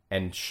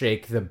and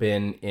shake the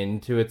bin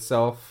into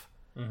itself?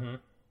 Mm-hmm.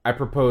 I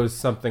propose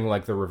something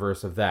like the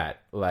reverse of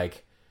that.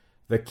 Like,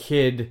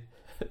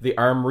 the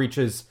arm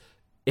reaches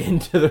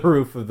into the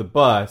roof of the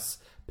bus,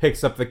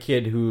 picks up the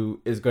kid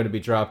who is going to be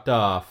dropped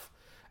off,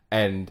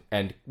 and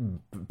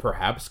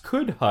perhaps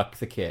could huck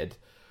the kid,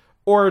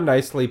 or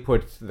nicely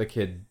put the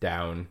kid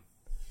down,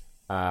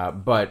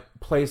 but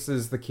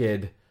places the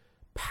kid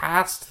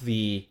past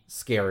the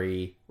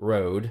scary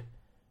road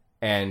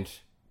and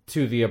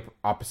to the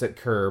opposite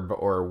curb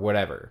or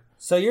whatever.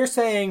 So you're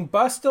saying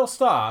bus still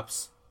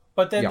stops,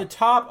 but then the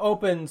top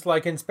opens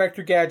like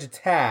Inspector Gadget's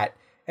hat,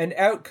 and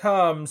out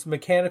comes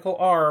mechanical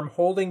arm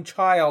holding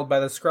child by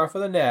the scruff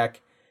of the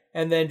neck,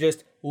 and then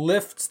just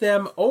lifts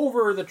them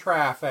over the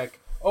traffic,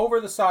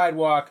 over the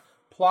sidewalk,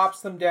 plops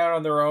them down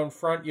on their own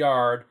front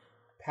yard,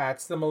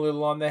 pats them a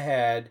little on the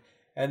head,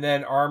 and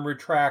then arm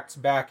retracts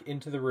back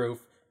into the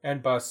roof,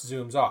 and bus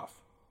zooms off.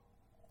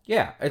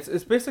 Yeah,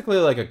 it's basically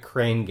like a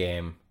crane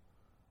game.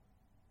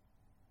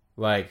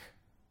 Like,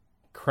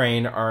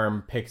 crane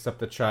arm picks up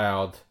the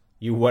child,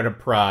 you win a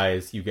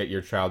prize, you get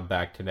your child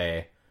back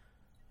today.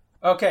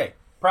 Okay,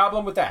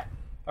 problem with that.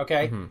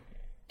 Okay? Mm-hmm.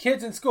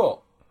 Kids in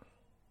school,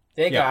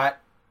 they got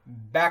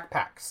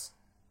backpacks.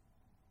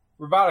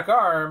 Robotic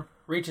arm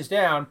reaches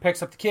down,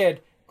 picks up the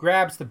kid,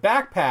 grabs the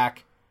backpack,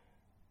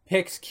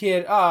 picks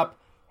kid up,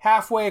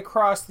 halfway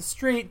across the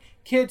street,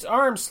 kid's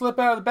arms slip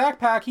out of the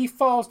backpack, he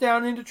falls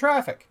down into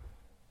traffic.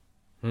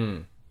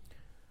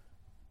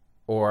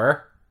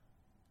 Or,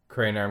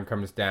 crane arm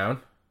comes down,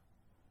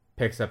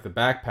 picks up the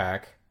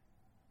backpack,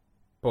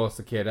 pulls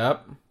the kid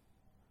up,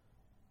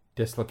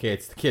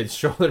 dislocates the kid's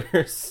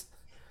shoulders.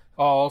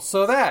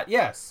 Also that,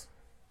 yes.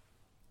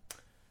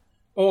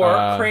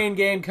 Or crane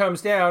game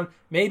comes down,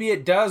 maybe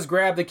it does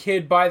grab the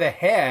kid by the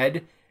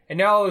head, and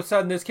now all of a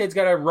sudden this kid's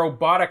got a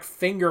robotic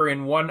finger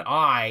in one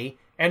eye,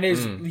 and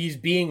he's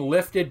being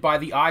lifted by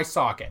the eye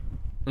socket.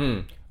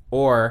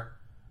 Or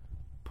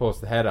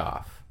pulls the head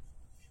off.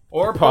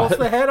 Or pulls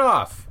the head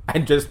off.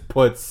 And just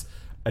puts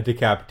a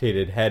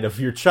decapitated head of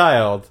your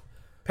child.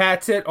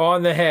 Pats it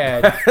on the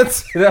head.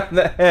 Pats it on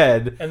the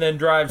head. And then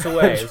drives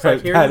away. It's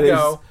like, here you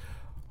go.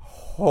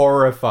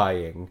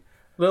 Horrifying.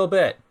 A little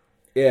bit.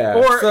 Yeah.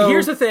 Or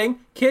here's the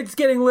thing, kids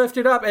getting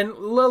lifted up and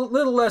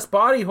little less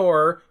body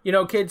horror,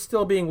 kids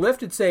still being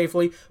lifted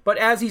safely, but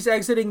as he's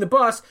exiting the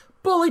bus,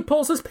 bully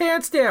pulls his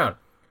pants down.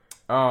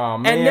 Oh,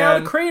 man. And now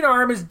the crane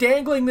arm is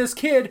dangling this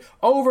kid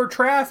over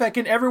traffic,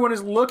 and everyone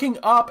is looking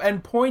up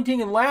and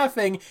pointing and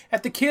laughing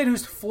at the kid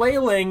who's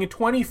flailing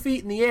 20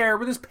 feet in the air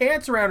with his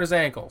pants around his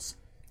ankles.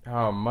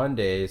 Oh,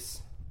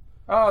 Mondays.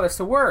 Oh, that's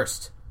the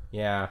worst.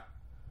 Yeah.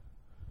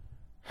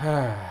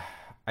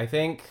 I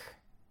think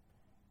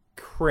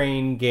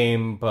crane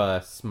game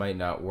bus might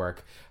not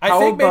work. I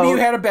think maybe you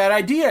had a bad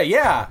idea,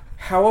 yeah.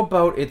 How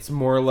about it's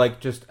more like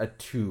just a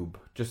tube?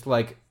 Just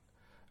like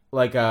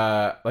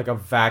a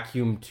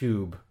vacuum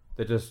tube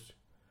that just...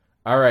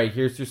 Alright,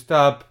 here's your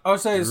stop. Oh,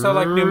 so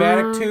like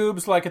pneumatic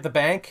tubes like at the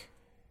bank?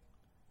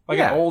 Like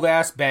an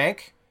old-ass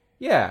bank?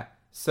 Yeah.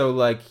 So,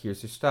 like,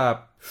 here's your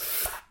stop.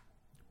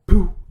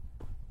 Pooh.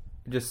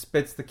 It just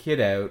spits the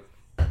kid out.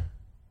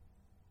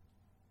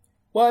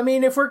 Well, I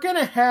mean, if we're going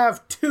to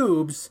have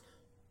tubes,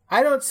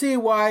 I don't see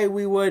why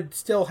we would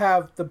still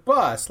have the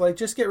bus. Like,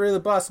 just get rid of the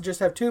bus and just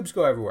have tubes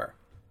go everywhere.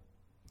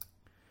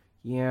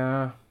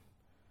 Yeah.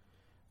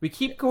 We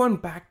keep going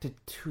back to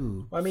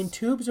tubes. I mean,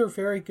 tubes are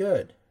very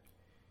good.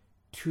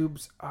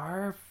 Tubes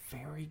are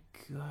very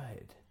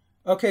good.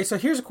 Okay, so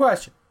here's a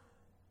question.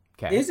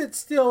 Okay. Is it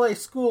still a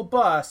school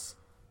bus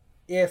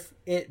if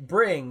it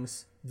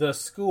brings the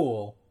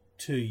school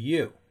to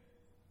you?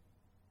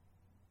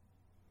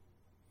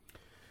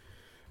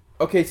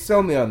 Okay,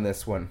 sell me on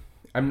this one.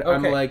 I'm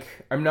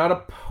not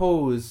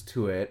opposed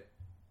to it.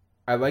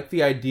 I like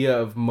the idea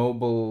of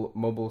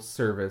mobile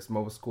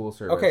school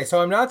service. Okay,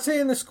 so I'm not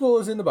saying the school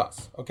is in the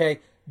bus.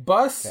 Okay,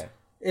 bus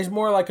is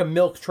more like a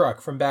milk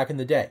truck from back in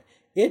the day.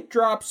 It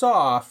drops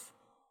off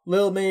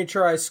little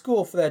miniaturized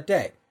school for that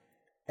day,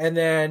 and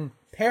then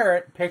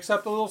parent picks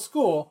up the little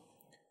school,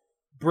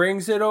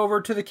 brings it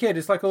over to the kid.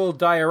 It's like a little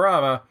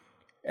diorama,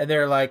 and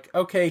they're like,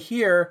 "Okay,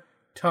 here,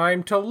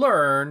 time to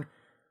learn,"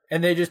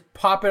 and they just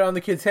pop it on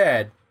the kid's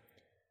head,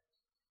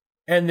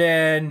 and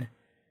then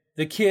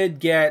the kid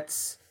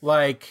gets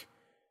like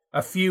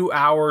a few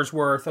hours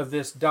worth of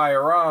this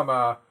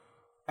diorama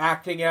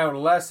acting out a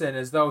lesson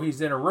as though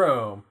he's in a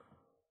room.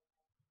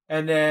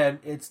 And then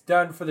it's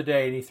done for the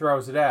day and he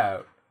throws it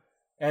out.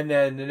 And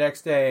then the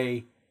next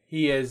day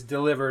he is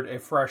delivered a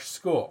fresh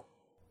school.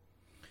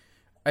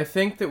 I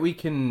think that we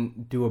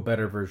can do a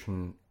better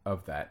version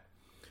of that.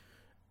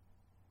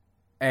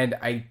 And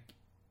I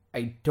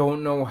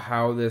don't know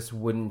how this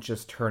wouldn't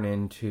just turn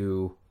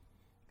into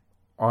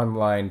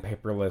online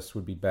paperless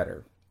would be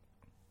better.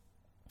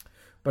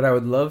 But I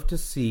would love to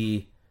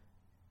see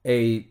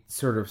a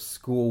sort of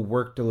school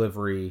work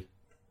delivery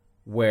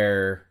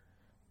where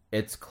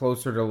it's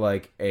closer to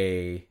like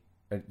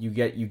you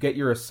get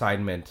your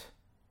assignment.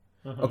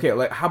 Mm-hmm. Okay,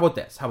 like how about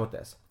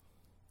this?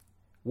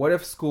 What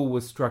if school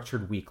was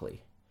structured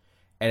weekly?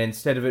 And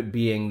instead of it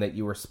being that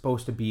you were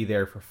supposed to be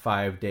there for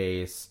 5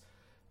 days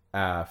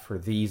for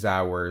these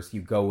hours,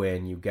 you go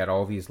in, you get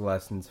all these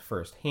lessons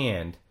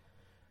firsthand.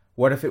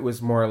 What if it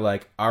was more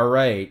like, all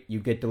right, you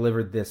get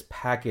delivered this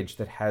package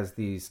that has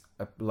these,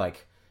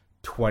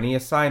 20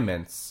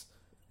 assignments.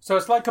 So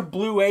it's like a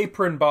Blue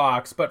Apron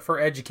box, but for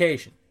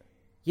education.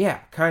 Yeah,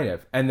 kind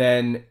of. And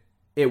then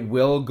it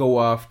will go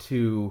off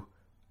to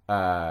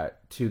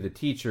the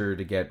teacher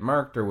to get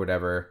marked or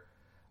whatever,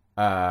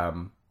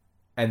 and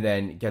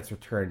then it gets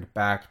returned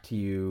back to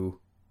you,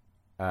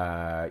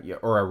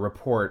 or a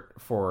report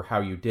for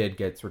how you did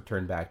gets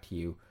returned back to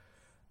you.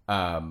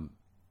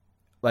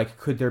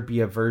 Could there be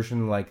a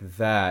version like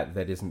that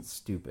isn't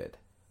stupid?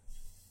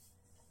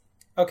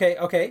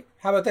 Okay.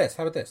 How about this?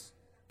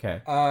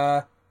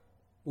 Okay.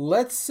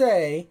 Let's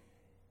say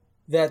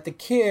that the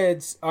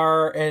kids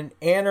are an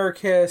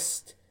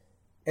anarchist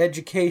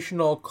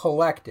educational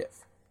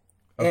collective.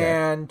 Okay.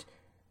 And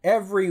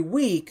every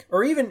week,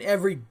 or even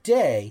every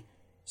day,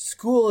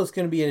 school is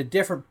going to be in a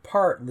different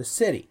part of the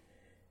city.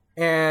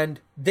 And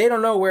they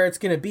don't know where it's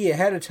going to be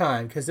ahead of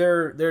time because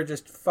they're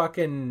just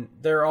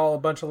they're all a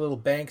bunch of little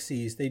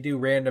Banksies. They do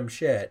random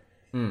shit.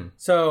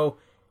 So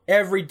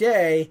every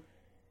day,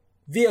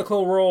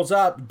 vehicle rolls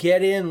up,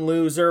 get in,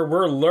 loser,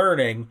 we're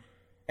learning.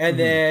 And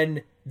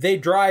then they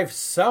drive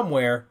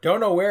somewhere,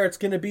 don't know where it's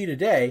going to be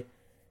today,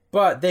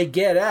 but they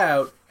get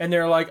out and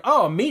they're like,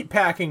 oh, a meat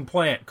packing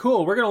plant.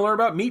 Cool, we're going to learn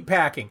about meat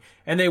packing.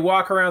 And they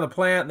walk around the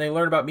plant and they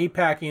learn about meat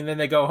packing and then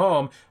they go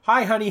home.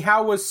 Hi, honey,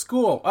 how was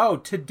school? Oh,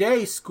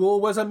 today school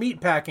was a meat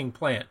packing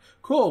plant.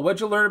 Cool, what'd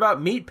you learn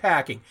about meat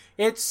packing?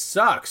 It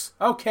sucks.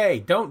 Okay,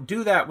 don't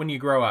do that when you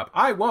grow up.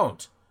 I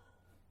won't.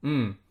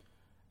 And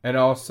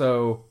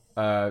also,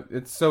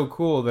 It's so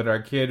cool that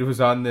our kid was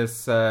on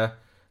this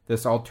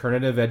this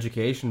alternative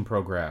education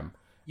program.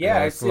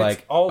 Yeah, it's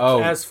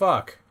alt as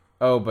fuck.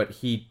 Oh, but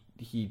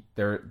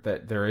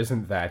there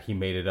isn't that. He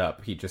made it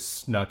up. He just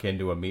snuck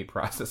into a meat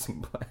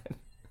processing plant.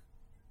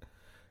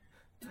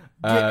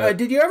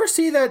 Did you ever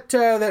see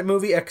that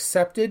movie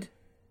Accepted?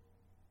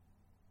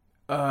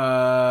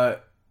 No,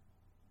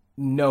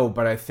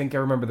 but I think I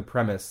remember the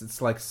premise.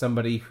 It's like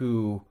somebody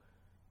who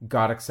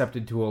got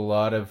accepted to a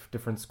lot of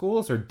different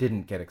schools or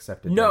didn't get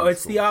accepted. No,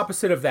 it's the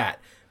opposite of that.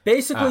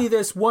 Basically,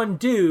 this one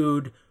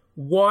dude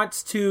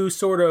wants to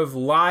sort of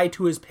lie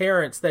to his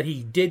parents that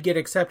he did get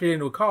accepted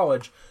into a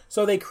college,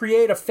 so they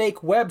create a fake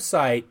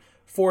website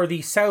for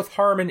the South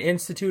Harmon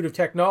Institute of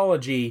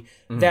Technology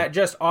that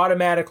just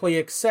automatically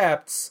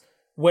accepts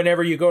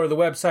whenever you go to the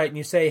website and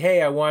you say,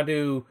 hey, I want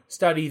to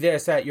study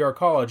this at your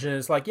college. And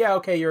it's like, yeah,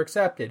 okay, you're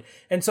accepted.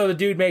 And so the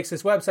dude makes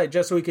this website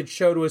just so he could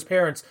show to his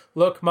parents,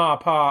 look, Ma,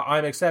 Pa,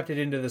 I'm accepted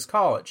into this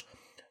college.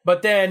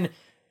 But then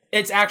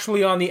it's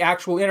actually on the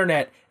actual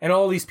internet, and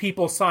all these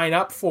people sign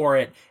up for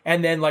it,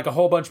 and then like a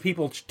whole bunch of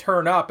people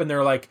turn up, and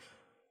they're like,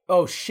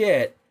 oh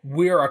shit,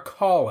 we're a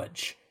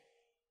college.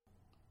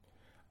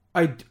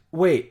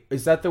 Wait,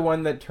 is that the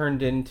one that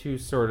turned into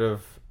sort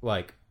of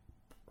like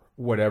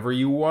whatever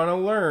you want to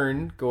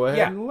learn, go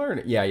ahead and learn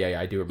it? Yeah,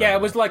 I do remember. Yeah,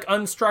 it was like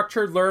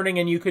unstructured learning,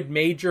 and you could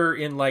major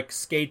in like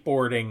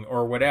skateboarding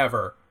or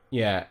whatever.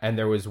 Yeah, and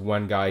there was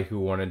one guy who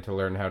wanted to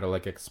learn how to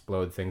like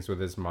explode things with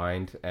his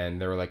mind, and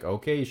they were like,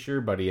 okay,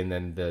 sure, buddy. And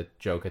then the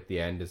joke at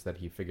the end is that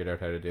he figured out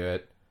how to do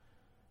it.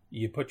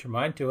 You put your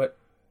mind to it.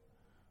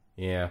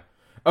 Yeah.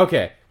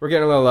 Okay, we're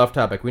getting a little off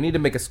topic. We need to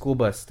make a school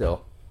bus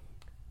still.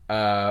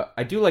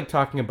 I do like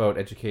talking about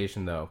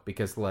education, though,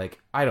 because,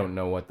 like, I don't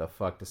know what the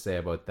fuck to say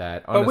about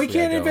that. Honestly, but we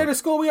can't invent a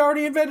school. We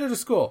already invented a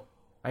school.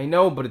 I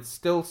know, but it's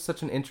still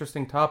such an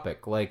interesting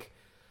topic. Like,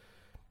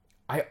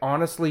 I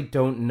honestly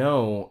don't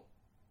know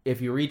if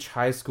you reach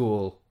high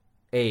school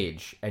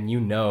age and you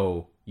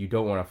know you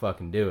don't want to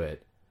fucking do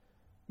it.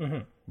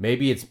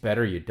 Maybe it's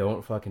better you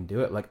don't fucking do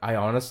it. Like, I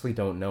honestly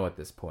don't know at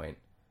this point.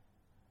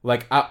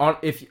 Like,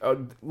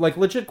 like,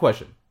 legit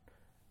question.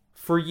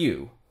 For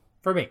you.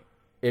 For me.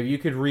 If you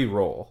could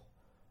re-roll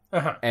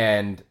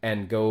and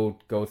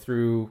go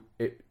through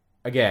it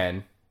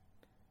again,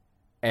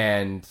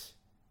 and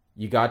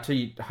you got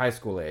to high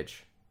school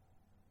age,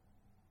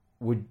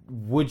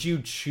 would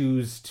you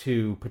choose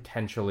to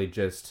potentially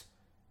just,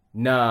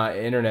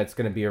 internet's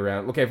going to be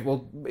around? Okay,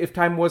 well, if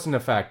time wasn't a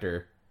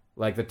factor,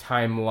 like the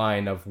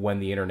timeline of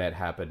when the internet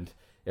happened,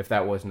 if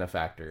that wasn't a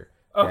factor.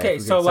 Okay,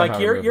 so like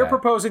you're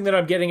proposing that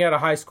I'm getting out of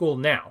high school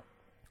now.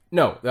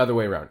 No, the other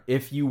way around.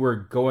 If you were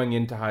going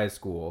into high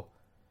school,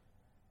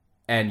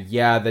 and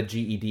yeah, the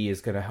GED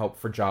is going to help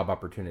for job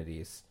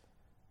opportunities,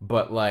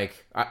 but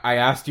like I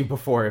asked you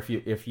before if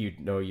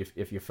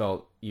you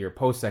felt your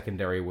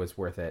post-secondary was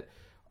worth it.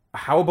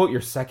 How about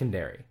your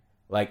secondary?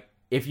 Like,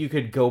 if you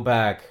could go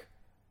back,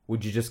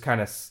 would you just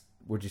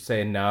would you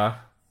say nah?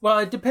 Well,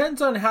 it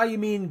depends on how you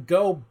mean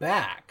go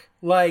back.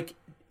 Like,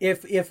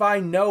 if I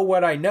know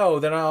what I know,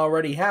 then I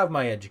already have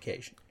my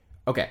education.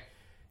 Okay,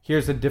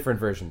 here's a different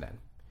version then.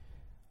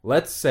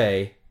 Let's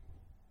say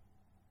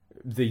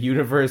the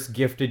universe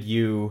gifted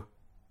you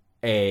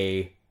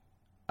a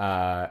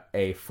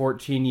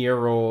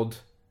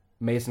 14-year-old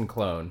Mason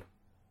clone.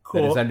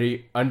 Cool. That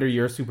is under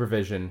your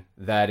supervision.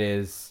 That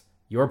is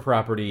your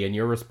property and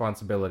your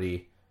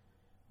responsibility.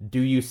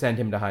 Do you send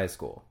him to high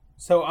school?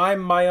 So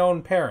I'm my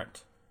own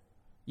parent.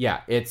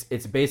 Yeah,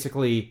 it's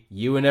basically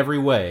you in every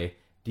way.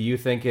 Do you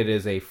think it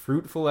is a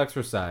fruitful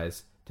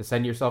exercise to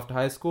send yourself to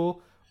high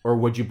school, or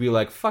would you be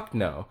like, fuck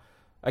no,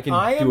 I can do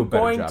a better job of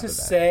that? I am going to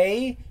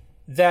say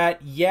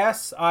that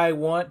yes, I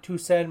want to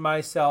send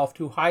myself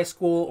to high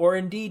school, or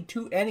indeed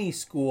to any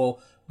school,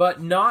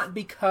 but not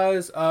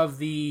because of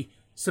the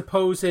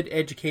supposed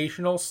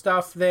educational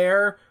stuff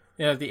there.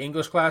 You know, the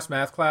English class,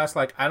 math class.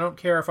 Like, I don't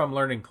care if I'm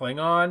learning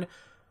Klingon.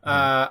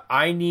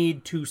 I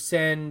need to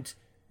send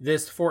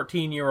this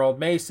 14-year-old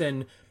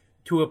Mason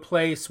to a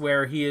place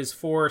where he is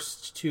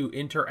forced to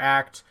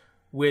interact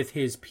with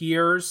his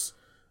peers,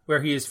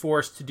 where he is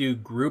forced to do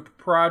group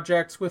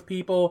projects with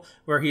people,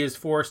 where he is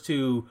forced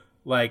to,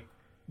 like,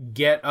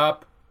 get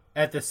up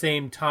at the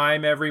same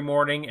time every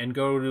morning and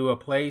go to a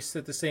place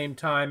at the same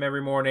time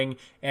every morning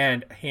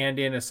and hand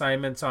in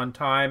assignments on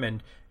time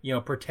and, you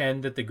know,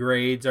 pretend that the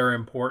grades are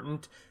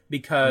important,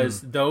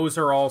 because those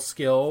are all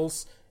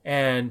skills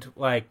and,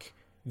 like,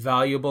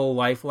 valuable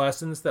life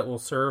lessons that will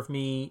serve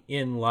me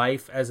in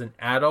life as an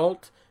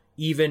adult,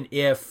 even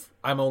if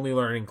I'm only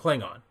learning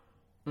Klingon.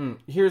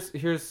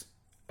 Here's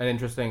an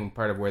interesting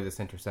part of where this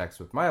intersects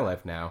with my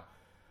life now.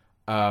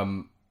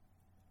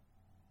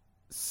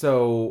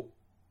 So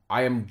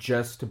I am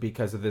just,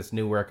 because of this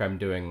new work I'm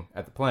doing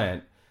at the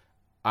plant,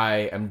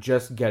 I am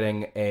just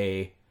getting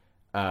a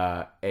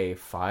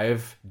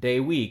 5-day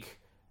week,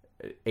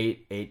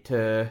 8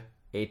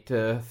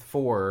 to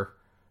 4,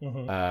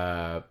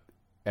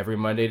 every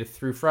Monday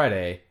through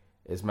Friday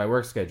is my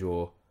work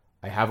schedule.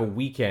 I have a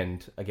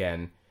weekend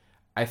again.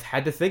 I've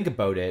had to think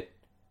about it,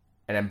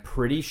 And I'm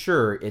pretty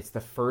sure it's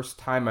the first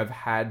time I've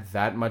had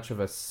that much of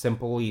a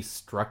simply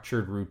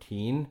structured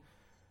routine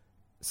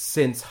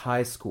since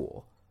high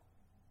school.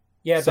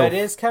 Yeah, So that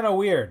is kind of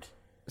weird.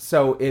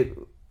 So it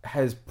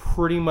has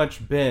pretty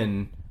much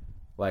been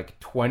like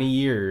 20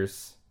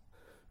 years.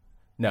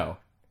 No,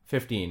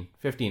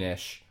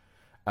 15-ish.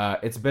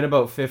 It's been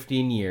about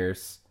 15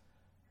 years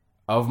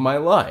of my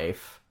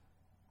life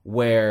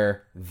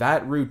where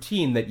that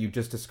routine that you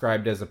just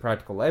described as a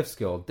practical life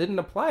skill didn't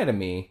apply to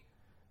me,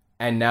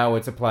 and now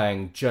it's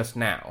applying just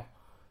now.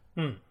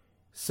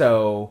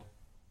 So,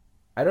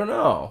 I don't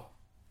know,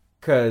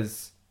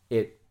 because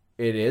it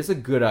is a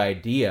good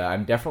idea.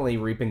 I'm definitely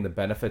reaping the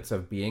benefits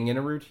of being in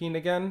a routine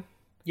again.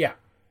 Yeah.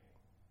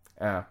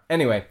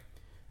 Anyway,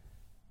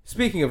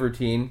 speaking of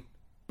routine,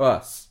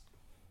 bus.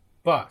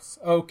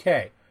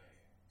 Okay.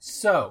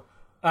 So,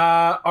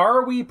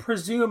 are we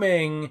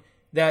presuming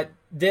that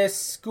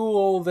this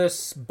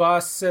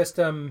bus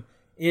system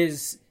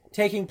is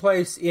taking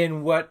place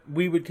in what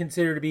we would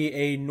consider to be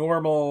a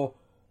normal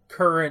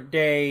current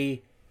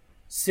day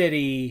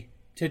city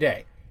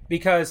today?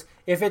 Because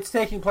if it's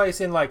taking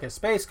place in like a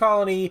space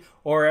colony,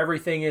 or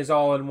everything is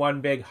all in one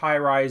big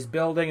high-rise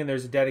building and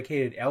there's a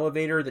dedicated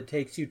elevator that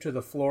takes you to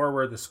the floor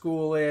where the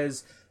school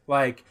is,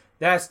 like,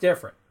 that's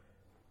different.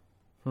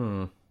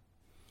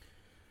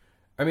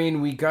 I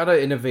mean, we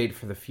gotta innovate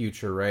for the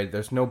future, right?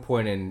 There's no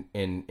point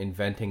in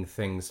inventing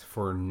things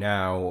for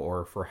now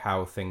or for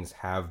how things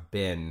have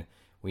been.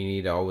 We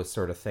need to always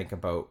sort of think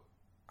about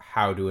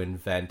how to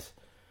invent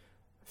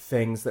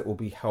things that will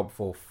be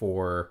helpful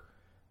for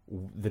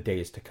the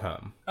days to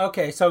come.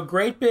 Okay, so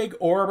great big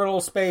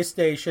orbital space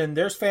station.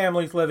 There's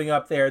families living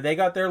up there. They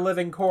got their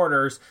living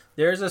quarters.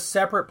 There's a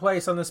separate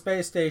place on the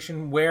space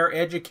station where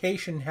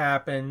education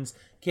happens.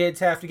 Kids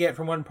have to get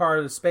from one part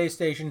of the space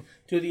station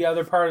to the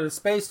other part of the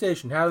space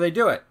station. How do they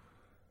do it?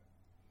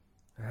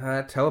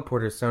 That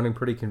teleporter is sounding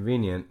pretty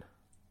convenient.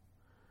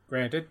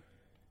 Granted.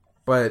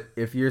 But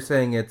if you're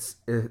saying it's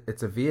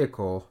a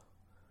vehicle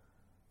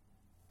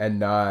and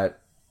not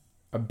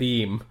a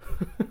beam.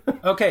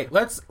 Okay,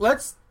 let's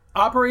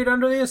operate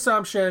under the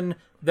assumption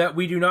that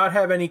we do not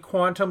have any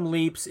quantum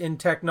leaps in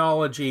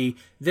technology.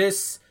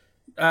 This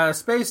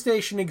space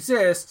station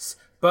exists,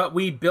 but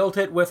we built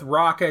it with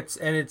rockets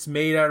and it's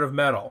made out of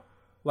metal.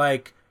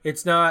 Like,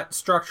 it's not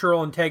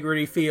structural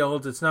integrity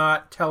fields, it's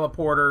not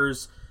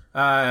teleporters,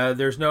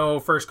 there's no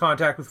first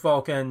contact with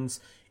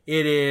Vulcans.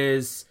 It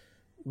is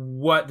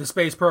what the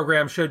space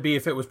program should be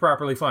if it was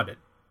properly funded.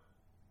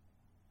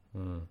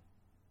 I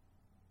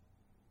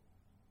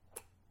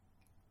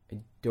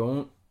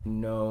don't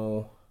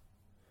know.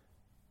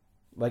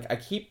 Like, I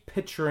keep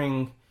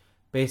picturing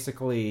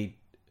basically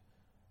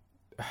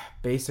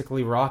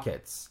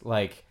rockets.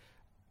 Like,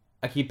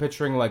 I keep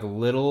picturing like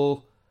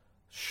little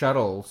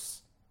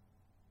shuttles,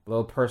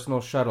 little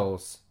personal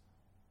shuttles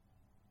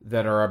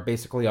that are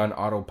basically on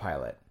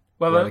autopilot.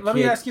 Well, let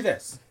me ask you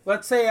this.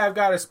 Let's say I've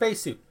got a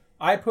spacesuit.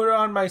 I put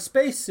on my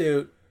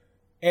spacesuit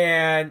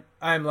and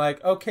I'm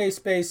like, okay,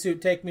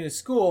 spacesuit, take me to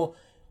school.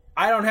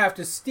 I don't have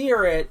to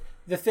steer it.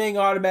 The thing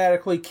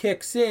automatically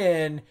kicks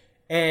in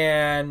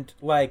and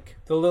like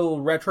the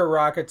little retro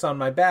rockets on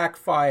my back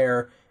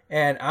fire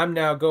and I'm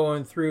now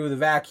going through the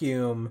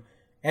vacuum.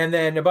 And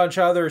then a bunch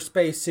of other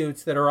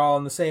spacesuits that are all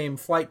in the same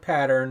flight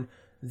pattern,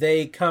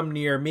 they come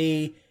near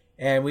me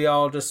and we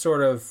all just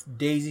sort of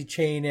daisy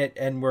chain it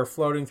and we're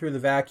floating through the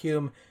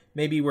vacuum.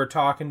 Maybe we're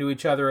talking to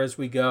each other as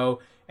we go,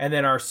 and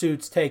then our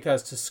suits take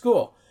us to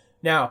school.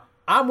 Now,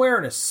 I'm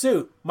wearing a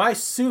suit. My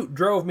suit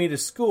drove me to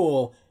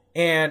school,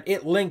 and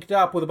it linked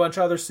up with a bunch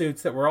of other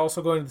suits that were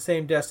also going to the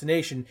same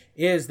destination.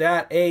 Is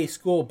that a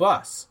school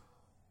bus?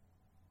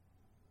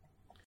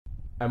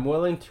 I'm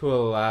willing to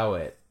allow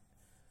it.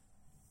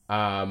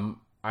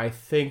 I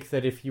think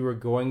that if you were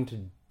going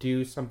to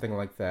do something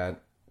like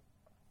that,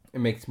 it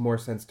makes more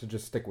sense to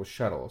just stick with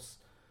shuttles.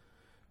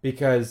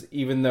 Because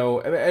even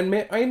though, and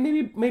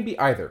maybe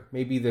either.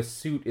 Maybe the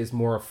suit is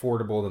more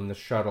affordable than the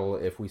shuttle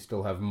if we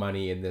still have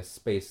money in this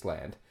space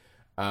land.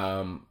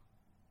 Well,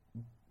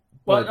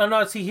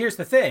 no, see, here's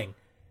the thing.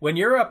 When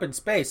you're up in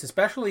space,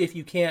 especially if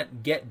you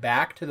can't get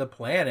back to the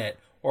planet,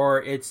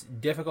 or it's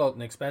difficult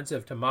and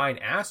expensive to mine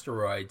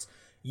asteroids,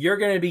 you're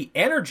going to be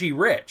energy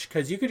rich,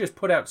 because you could just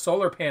put out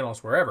solar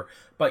panels wherever,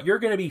 but you're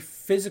going to be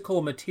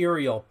physical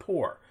material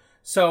poor.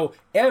 So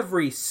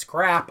every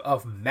scrap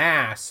of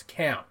mass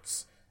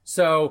counts.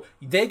 So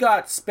they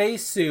got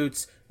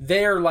spacesuits.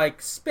 They're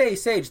like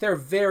space age. They're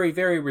very,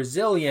 very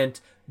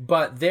resilient,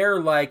 but they're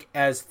like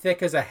as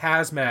thick as a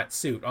hazmat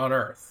suit on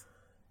Earth.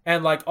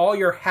 And like all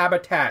your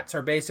habitats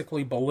are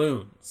basically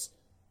balloons.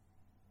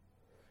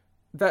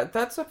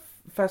 That's a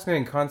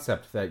fascinating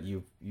concept that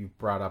you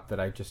brought up that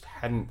I just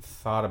hadn't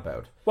thought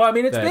about. Well, I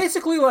mean, it's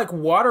basically like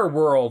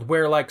Waterworld,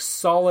 where like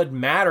solid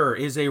matter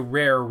is a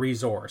rare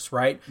resource,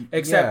 right?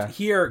 Except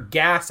here,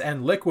 gas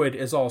and liquid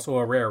is also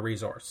a rare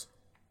resource.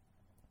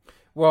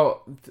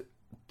 Well,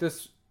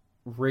 this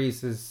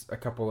raises a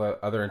couple of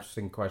other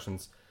interesting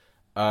questions.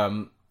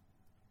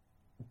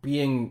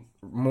 Being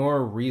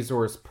more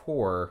resource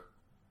poor,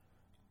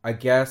 I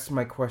guess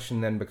my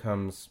question then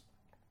becomes,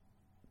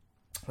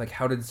 like,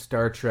 how did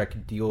Star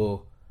Trek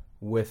deal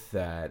with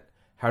that?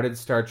 How did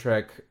Star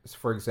Trek,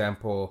 for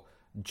example,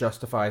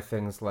 justify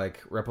things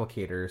like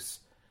replicators?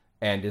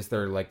 And is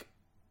there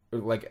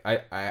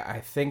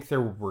I think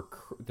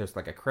there's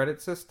like a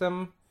credit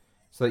system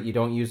so that you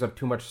don't use up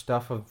too much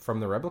stuff from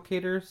the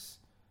replicators?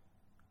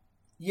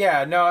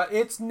 Yeah, no,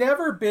 it's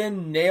never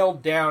been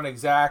nailed down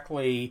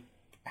exactly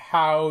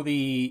how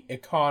the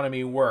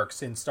economy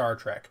works in Star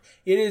Trek.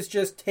 It is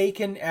just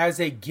taken as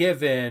a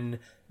given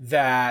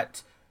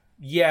that,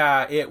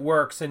 yeah, it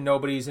works and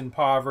nobody's in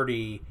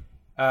poverty,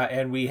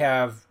 and we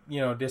have,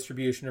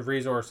 distribution of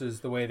resources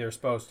the way they're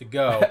supposed to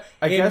go.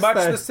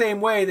 The same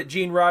way that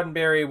Gene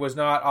Roddenberry was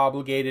not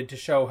obligated to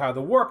show how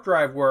the warp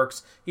drive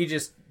works. He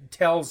just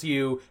tells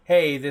you,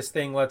 hey, this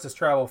thing lets us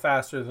travel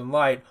faster than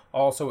light.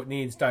 Also, it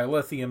needs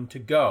dilithium to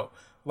go.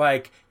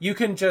 Like, you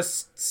can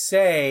just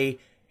say,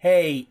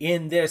 hey,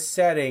 in this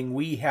setting,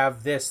 we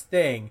have this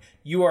thing.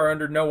 You are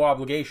under no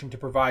obligation to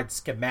provide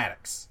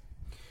schematics.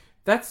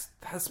 That's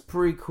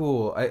pretty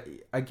cool.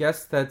 I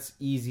guess that's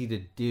easy to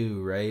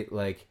do, right?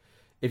 Like,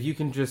 if you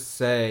can just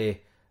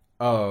say,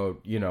 oh,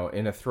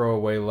 in a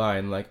throwaway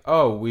line, like,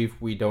 oh,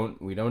 we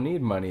don't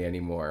need money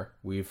anymore.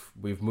 We've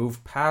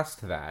moved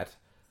past that.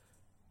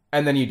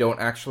 And then you don't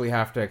actually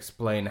have to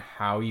explain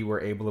how you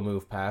were able to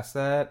move past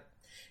that.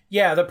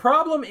 Yeah, the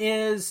problem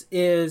is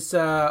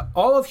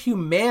all of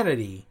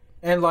humanity,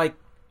 and like,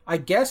 I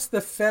guess the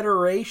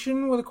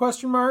Federation with a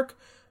question mark,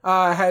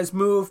 has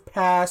moved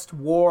past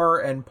war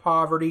and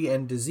poverty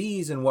and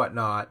disease and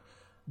whatnot,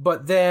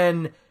 but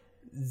then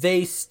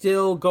they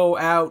still go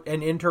out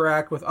and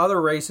interact with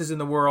other races in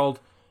the world,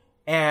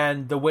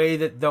 and the way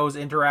that those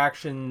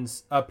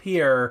interactions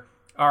appear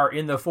are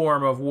in the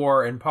form of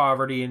war and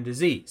poverty and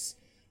disease.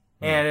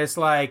 And it's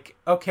like,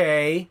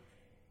 okay,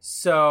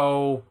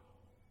 so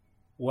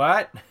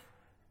what?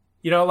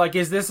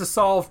 Is this a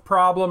solved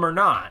problem or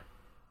not?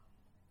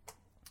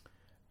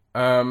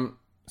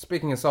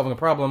 Speaking of solving a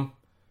problem,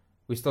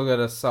 we still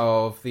gotta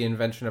solve the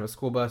invention of a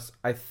school bus.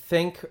 I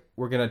think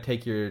we're gonna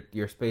take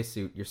your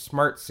spacesuit, your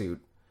smart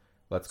suit,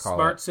 let's call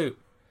smart it. Suit.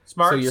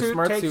 Smart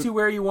suit takes you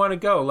where you want to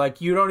go. Like,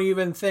 you don't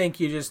even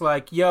think. You just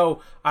like,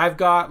 yo, I've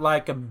got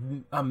like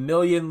a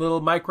million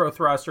little micro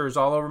thrusters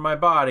all over my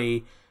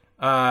body.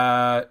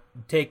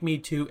 Take me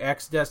to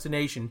X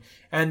destination,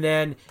 and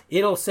then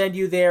it'll send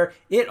you there.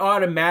 It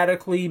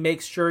automatically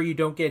makes sure you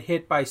don't get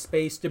hit by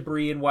space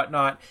debris and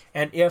whatnot,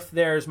 and if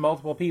there's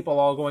multiple people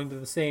all going to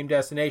the same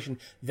destination,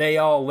 they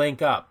all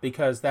link up,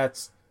 because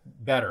that's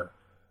better.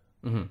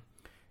 Mm-hmm.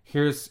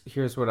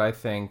 Here's what I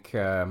think.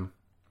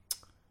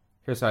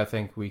 Here's how I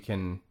think we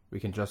can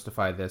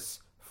justify this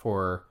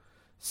for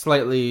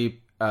slightly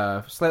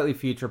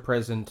future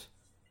present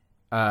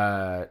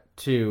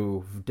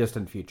to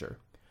distant future.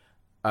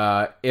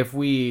 If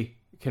we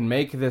can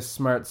make this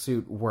smart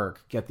suit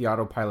work, get the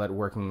autopilot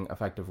working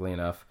effectively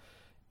enough,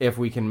 if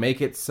we can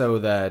make it so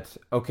that,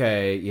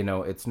 okay,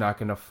 it's not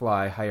going to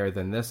fly higher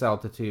than this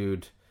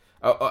altitude.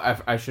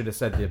 I should have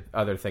said the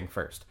other thing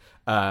first.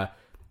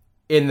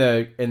 In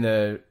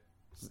the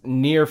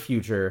near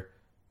future,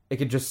 it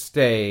could just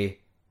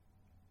stay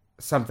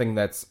something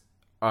that's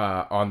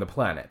on the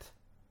planet,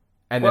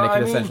 and then it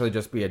could essentially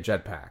just be a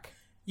jetpack.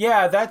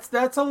 Yeah,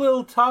 that's a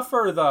little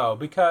tougher though,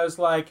 because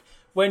like,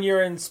 when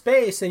you're in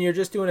space and you're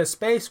just doing a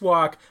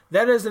spacewalk,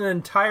 that is an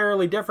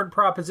entirely different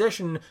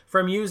proposition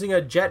from using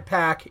a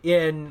jetpack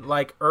in,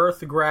 like,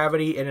 Earth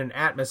gravity in an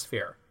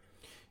atmosphere.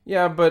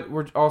 Yeah, but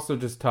we're also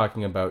just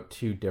talking about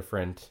two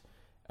different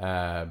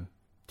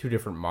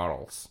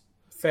models.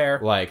 Fair.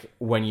 Like,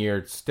 when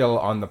you're still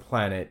on the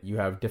planet, you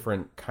have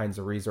different kinds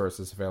of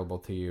resources available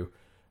to you.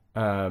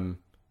 And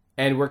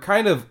we're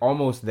kind of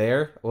almost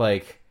there.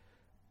 Like,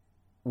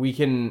 we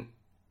can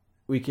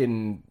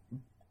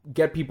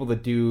get people to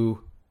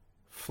do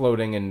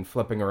floating and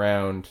flipping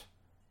around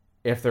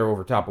if they're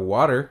over top of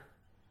water.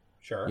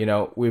 Sure.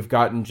 We've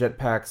gotten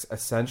jetpacks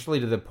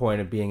essentially to the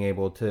point of being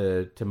able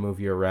to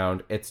move you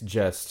around. It's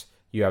just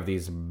you have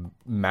these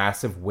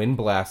massive wind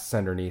blasts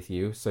underneath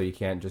you, so you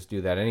can't just do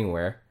that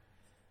anywhere.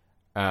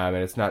 And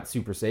it's not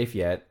super safe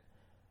yet.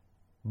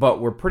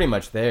 But we're pretty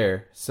much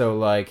there. So,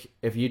 like,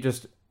 if you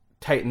just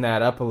tighten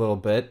that up a little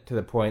bit to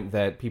the point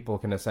that people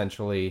can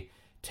essentially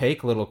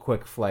take little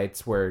quick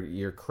flights where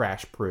you're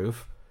crash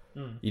proof.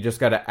 You just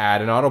got to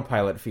add an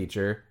autopilot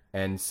feature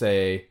and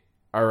say,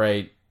 all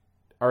right,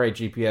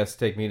 GPS,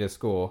 take me to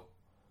school.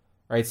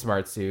 All right,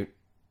 smart suit,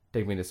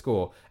 take me to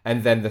school.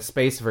 And then the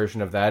space version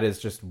of that is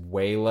just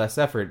way less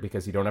effort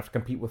because you don't have to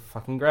compete with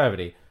fucking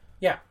gravity.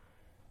 Yeah.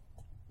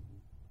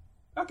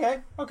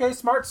 Okay,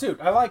 smart suit.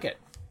 I like it.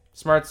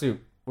 Smart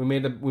suit. We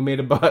made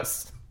a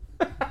bus.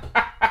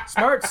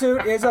 Smart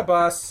suit is a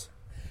bus.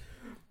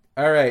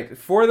 All right,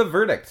 for the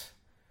verdict.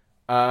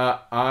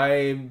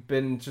 I've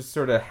been just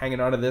sort of hanging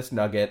on to this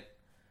nugget.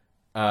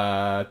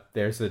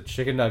 There's a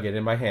chicken nugget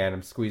in my hand.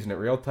 I'm squeezing it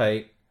real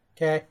tight.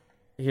 Okay.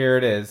 Here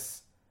it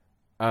is.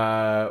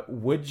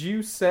 Would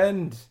you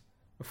send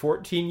a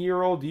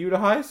 14-year-old you to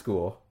high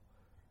school?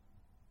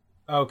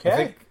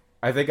 Okay.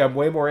 I think I'm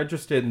way more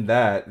interested in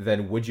that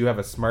than would you have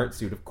a smart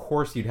suit. Of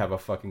course you'd have a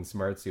fucking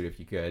smart suit if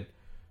you could.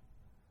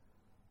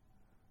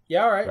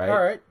 Yeah, all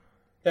right.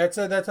 That's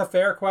a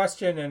fair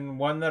question, and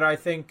one that I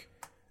think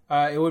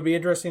it would be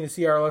interesting to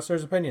see our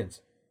listeners'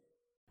 opinions.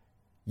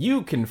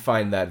 You can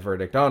find that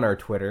verdict on our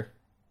Twitter,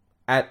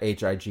 at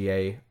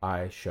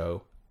HIGAI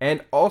Show,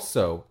 and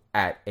also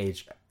at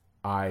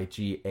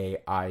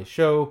HIGAI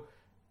Show.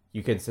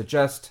 You can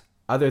suggest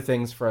other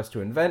things for us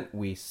to invent.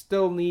 We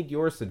still need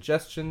your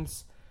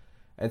suggestions.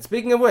 And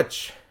speaking of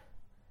which,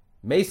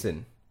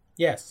 Mason.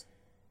 Yes.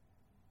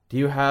 Do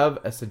you have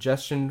a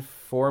suggestion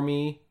for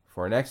me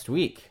for next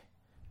week?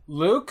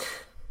 Luke?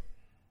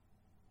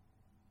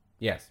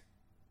 Yes.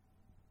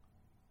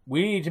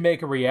 We need to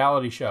make a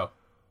reality show.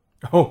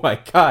 Oh my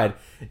god.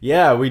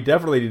 Yeah, we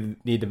definitely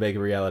need to make a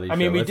reality show. I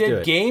mean, we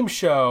did game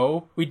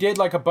show. We did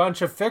like a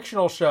bunch of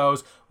fictional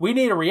shows. We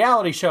need a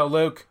reality show,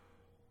 Luke.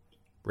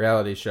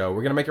 Reality show.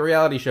 We're going to make a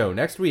reality show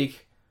next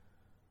week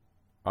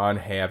on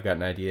Hey, I've Got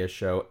an Idea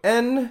show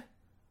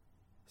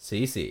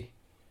NCC.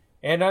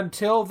 And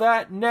until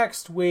that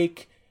next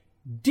week,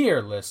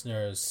 dear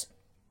listeners,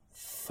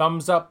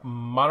 thumbs up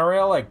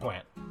monorail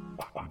eggplant.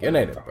 Good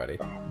night, everybody.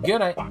 Good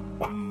night.